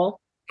involved at all.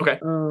 Okay.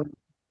 It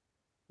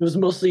was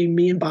mostly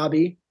me and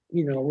Bobby.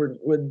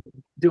 Would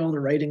do all the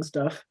writing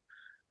stuff.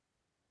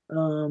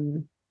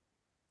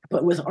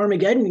 But with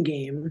Armageddon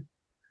game,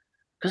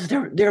 because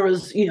there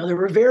was there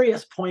were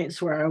various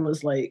points where I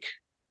was like,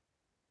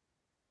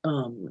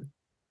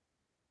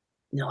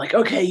 like,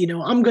 okay,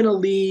 I'm gonna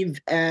leave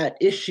at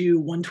issue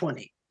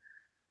 120.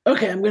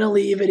 Okay, I'm gonna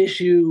leave at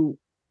issue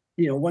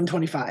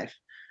 125,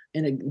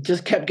 and it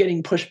just kept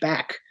getting pushed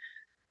back.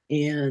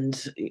 And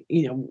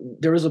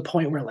there was a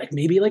point where like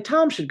maybe like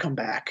Tom should come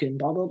back and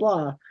blah blah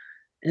blah,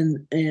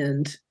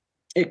 and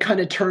it kind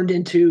of turned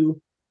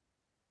into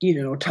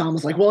Tom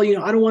was like, well,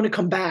 I don't want to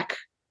come back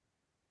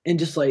and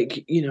just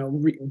like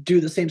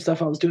do the same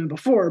stuff I was doing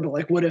before, but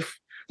like what if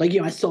like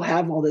I still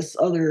have all these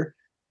other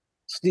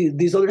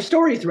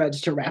story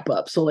threads to wrap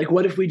up, so like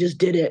what if we just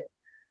did it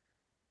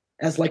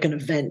as like an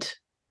event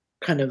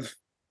kind of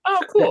Oh,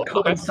 that cool. Okay.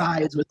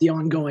 coincides with the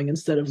ongoing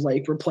instead of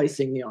like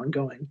replacing the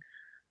ongoing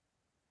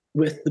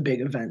with the big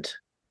event.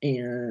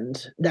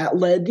 And that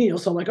led,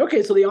 so I'm like,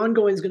 okay, so the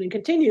ongoing is going to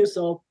continue,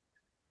 so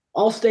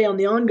I'll stay on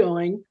the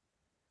ongoing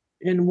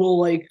and we'll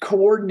like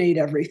coordinate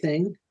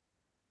everything,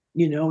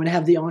 and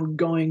have the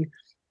ongoing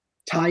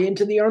tie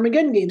into the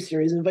Armageddon game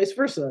series and vice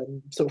versa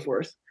and so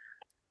forth.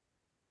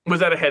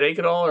 Was that a headache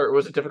at all, or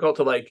was it difficult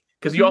to like?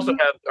 Because you also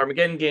have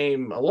Armageddon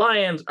game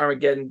Alliance,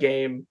 Armageddon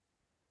game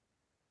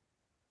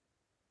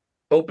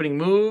opening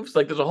moves.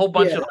 Like, there's a whole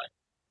bunch of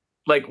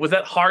like, was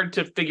that hard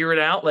to figure it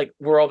out? Like,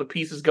 where all the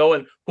pieces go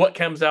and what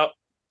comes out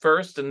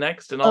first and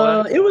next and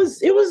all that? It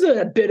was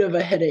a bit of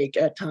a headache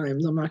at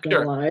times, I'm not gonna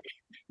Sure. lie.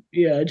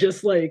 Yeah,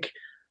 just like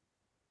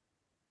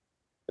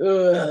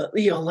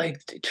like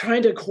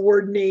trying to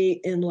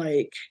coordinate, and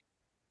like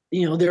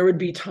there would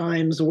be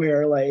times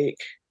where like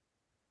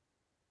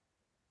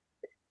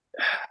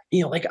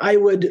like I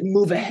would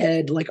move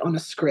ahead like on a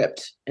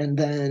script, and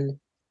then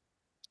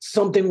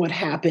something would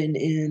happen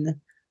in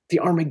the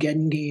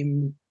Armageddon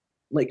game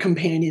like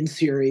companion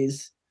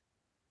series,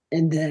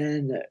 and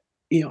then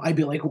I'd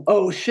be like,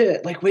 oh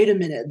shit, like wait a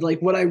minute,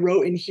 like what I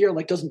wrote in here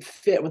like doesn't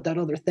fit with that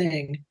other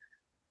thing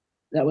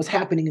that was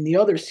happening in the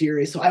other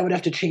series, so I would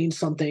have to change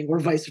something or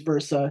vice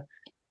versa,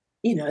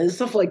 and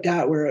stuff like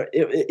that, where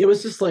it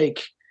was just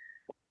like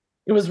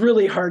it was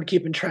really hard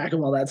keeping track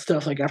of all that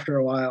stuff like after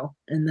a while.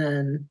 And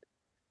then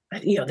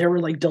there were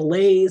like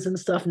delays and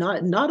stuff,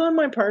 not on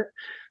my part.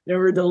 There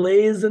were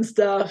delays and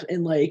stuff,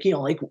 and like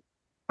like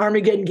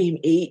Armageddon game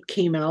 8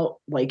 came out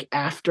like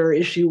after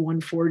issue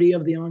 140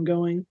 of the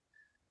ongoing,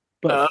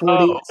 but 40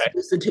 Oh, is okay.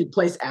 supposed to take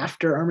place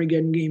after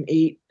Armageddon game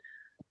 8.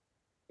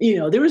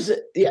 There was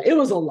it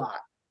was a lot.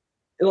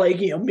 Like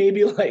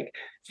maybe like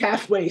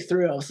halfway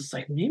through I was just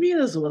like, maybe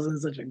this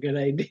wasn't such a good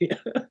idea.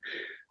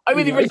 I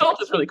mean, the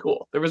result is really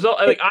cool. The result,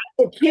 like,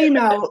 it came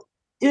out,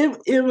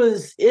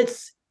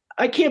 it's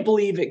I can't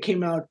believe it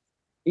came out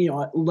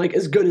like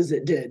as good as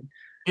it did.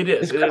 it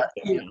is. It's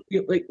It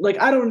is. like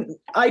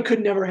I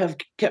could never have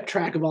kept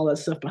track of all that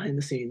stuff behind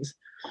the scenes.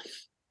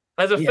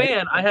 As a Yeah,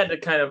 fan, I had to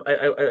kind of.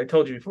 I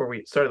told you before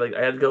we started. Like,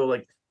 I had to go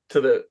like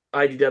to the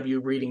IDW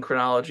reading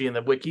chronology and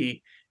the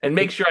wiki and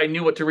make sure I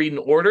knew what to read in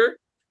order.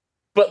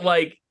 But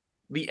like,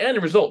 the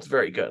end result's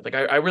very good. Like,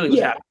 I really was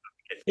yeah, happy.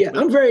 yeah.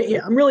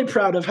 I'm really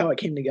proud of how it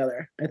came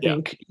together. I Yeah.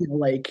 think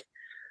like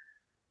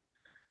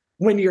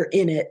when you're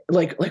in it,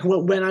 like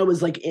when I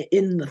was like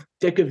in the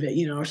thick of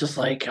it, I was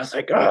like,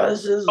 oh,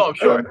 Oh,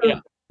 sure. Yeah.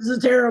 this is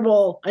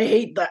terrible. I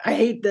hate that. I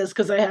hate this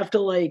because I have to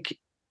like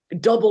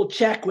double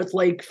check with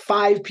like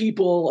 5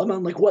 people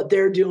on like what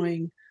they're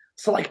doing,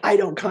 so like I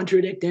don't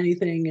contradict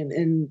anything,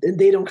 and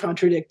they don't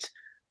contradict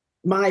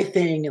my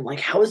thing, and like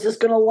how is this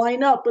going to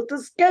line up with the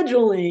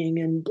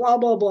scheduling and blah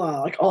blah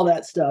blah, like all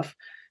that stuff.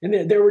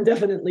 And there were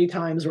definitely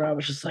times where I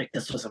was just like,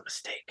 this was a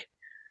mistake.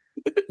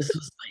 This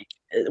was like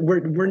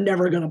we're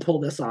never gonna pull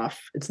this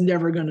off. It's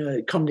never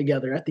gonna come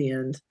together at the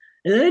end.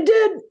 And then it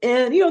did.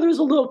 And there's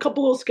a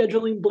couple of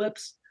scheduling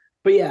blips.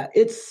 But yeah,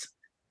 it's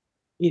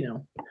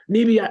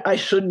maybe I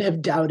shouldn't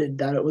have doubted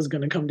that it was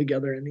gonna come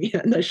together in the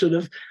end. I should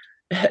have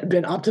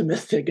been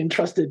optimistic and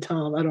trusted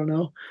Tom. I don't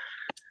know.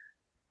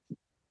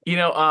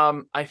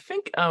 I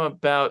think I'm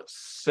about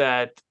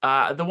set.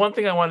 The one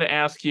thing I wanted to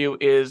ask you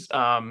is,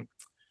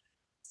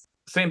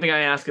 same thing I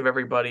ask of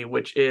everybody,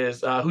 which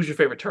is who's your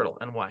favorite turtle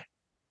and why?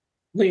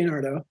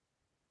 Leonardo.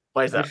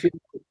 Why is that?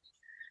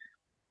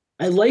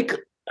 I like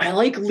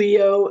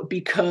Leo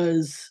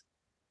because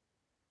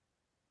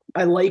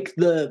I like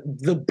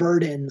the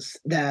burdens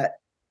that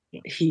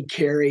he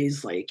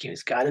carries. Like,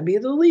 he's got to be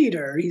the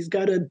leader. He's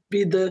got to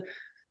be the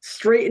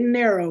straight and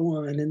narrow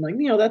one, and like,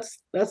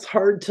 that's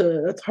hard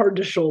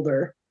to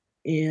shoulder.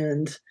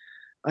 And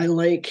I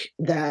like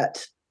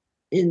that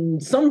in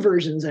some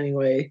versions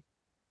anyway.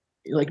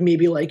 Like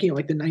maybe like the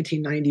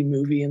 1990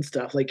 movie and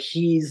stuff. Like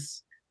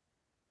he's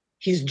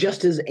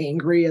just as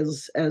angry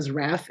as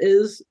Raph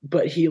is,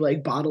 but he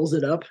like bottles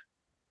it up,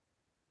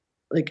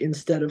 like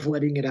instead of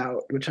letting it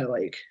out, which I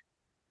like.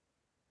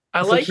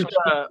 I like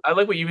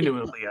what you've been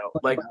doing with Leo.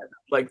 Like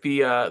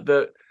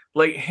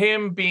like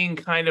him being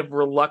kind of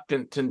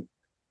reluctant to,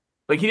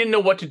 like, he didn't know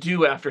what to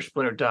do after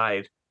Splinter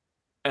died,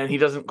 and he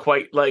doesn't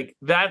quite like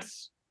that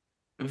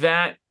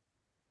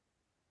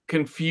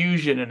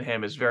confusion in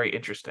him is very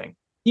interesting.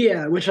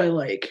 Yeah, which I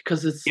like,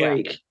 because it's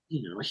like,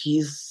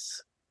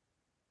 he's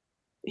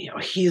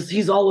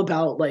all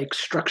about like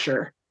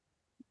structure,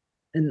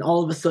 and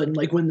all of a sudden,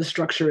 like when the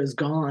structure is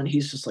gone,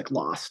 he's just like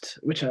lost,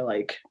 which I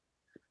like.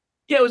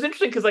 Yeah, it was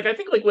interesting because like I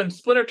think like when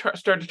Splinter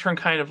started to turn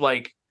kind of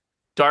like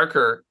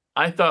darker,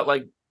 I thought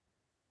like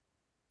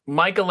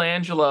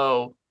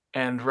Michelangelo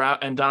and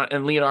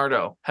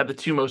Leonardo had the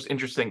two most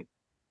interesting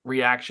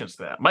reactions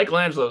to that.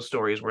 Michelangelo's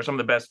stories were some of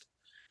the best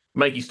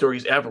Mikey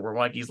stories ever, where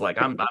Mikey's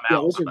like, I'm out.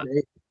 Those are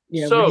great.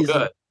 Yeah, so good.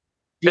 Like,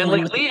 and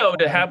like Leo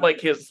to have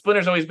like his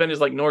Splinter's always been his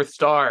like North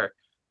Star,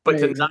 but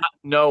to not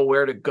know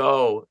where to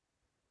go.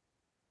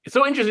 It's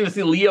so interesting to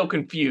see Leo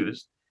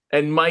confused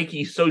and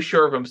Mikey so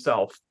sure of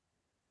himself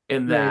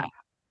in that.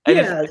 And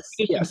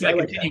it's like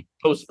continue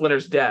post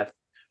Splinter's death,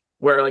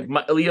 where like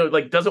Leo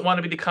like doesn't want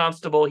to be the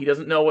constable. He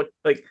doesn't know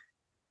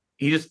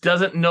he just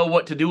doesn't know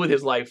what to do with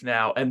his life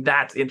now, and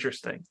that's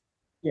interesting.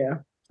 Yeah,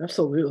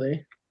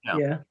 absolutely.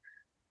 Yeah.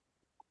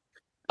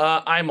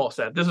 I'm all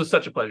set. This was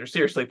such a pleasure.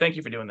 Seriously, thank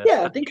you for doing this.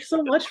 Yeah, thank you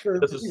so much for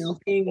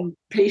being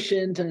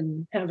patient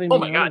and having. Oh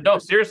my God, no,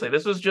 seriously,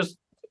 this was just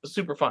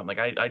super fun. Like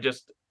I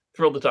just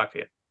thrilled to talk to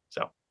you.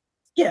 So.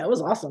 Yeah, it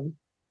was awesome.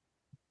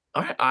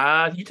 All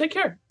right, you take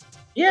care.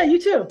 Yeah,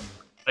 you too.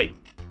 Bye.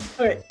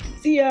 All right,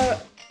 see ya.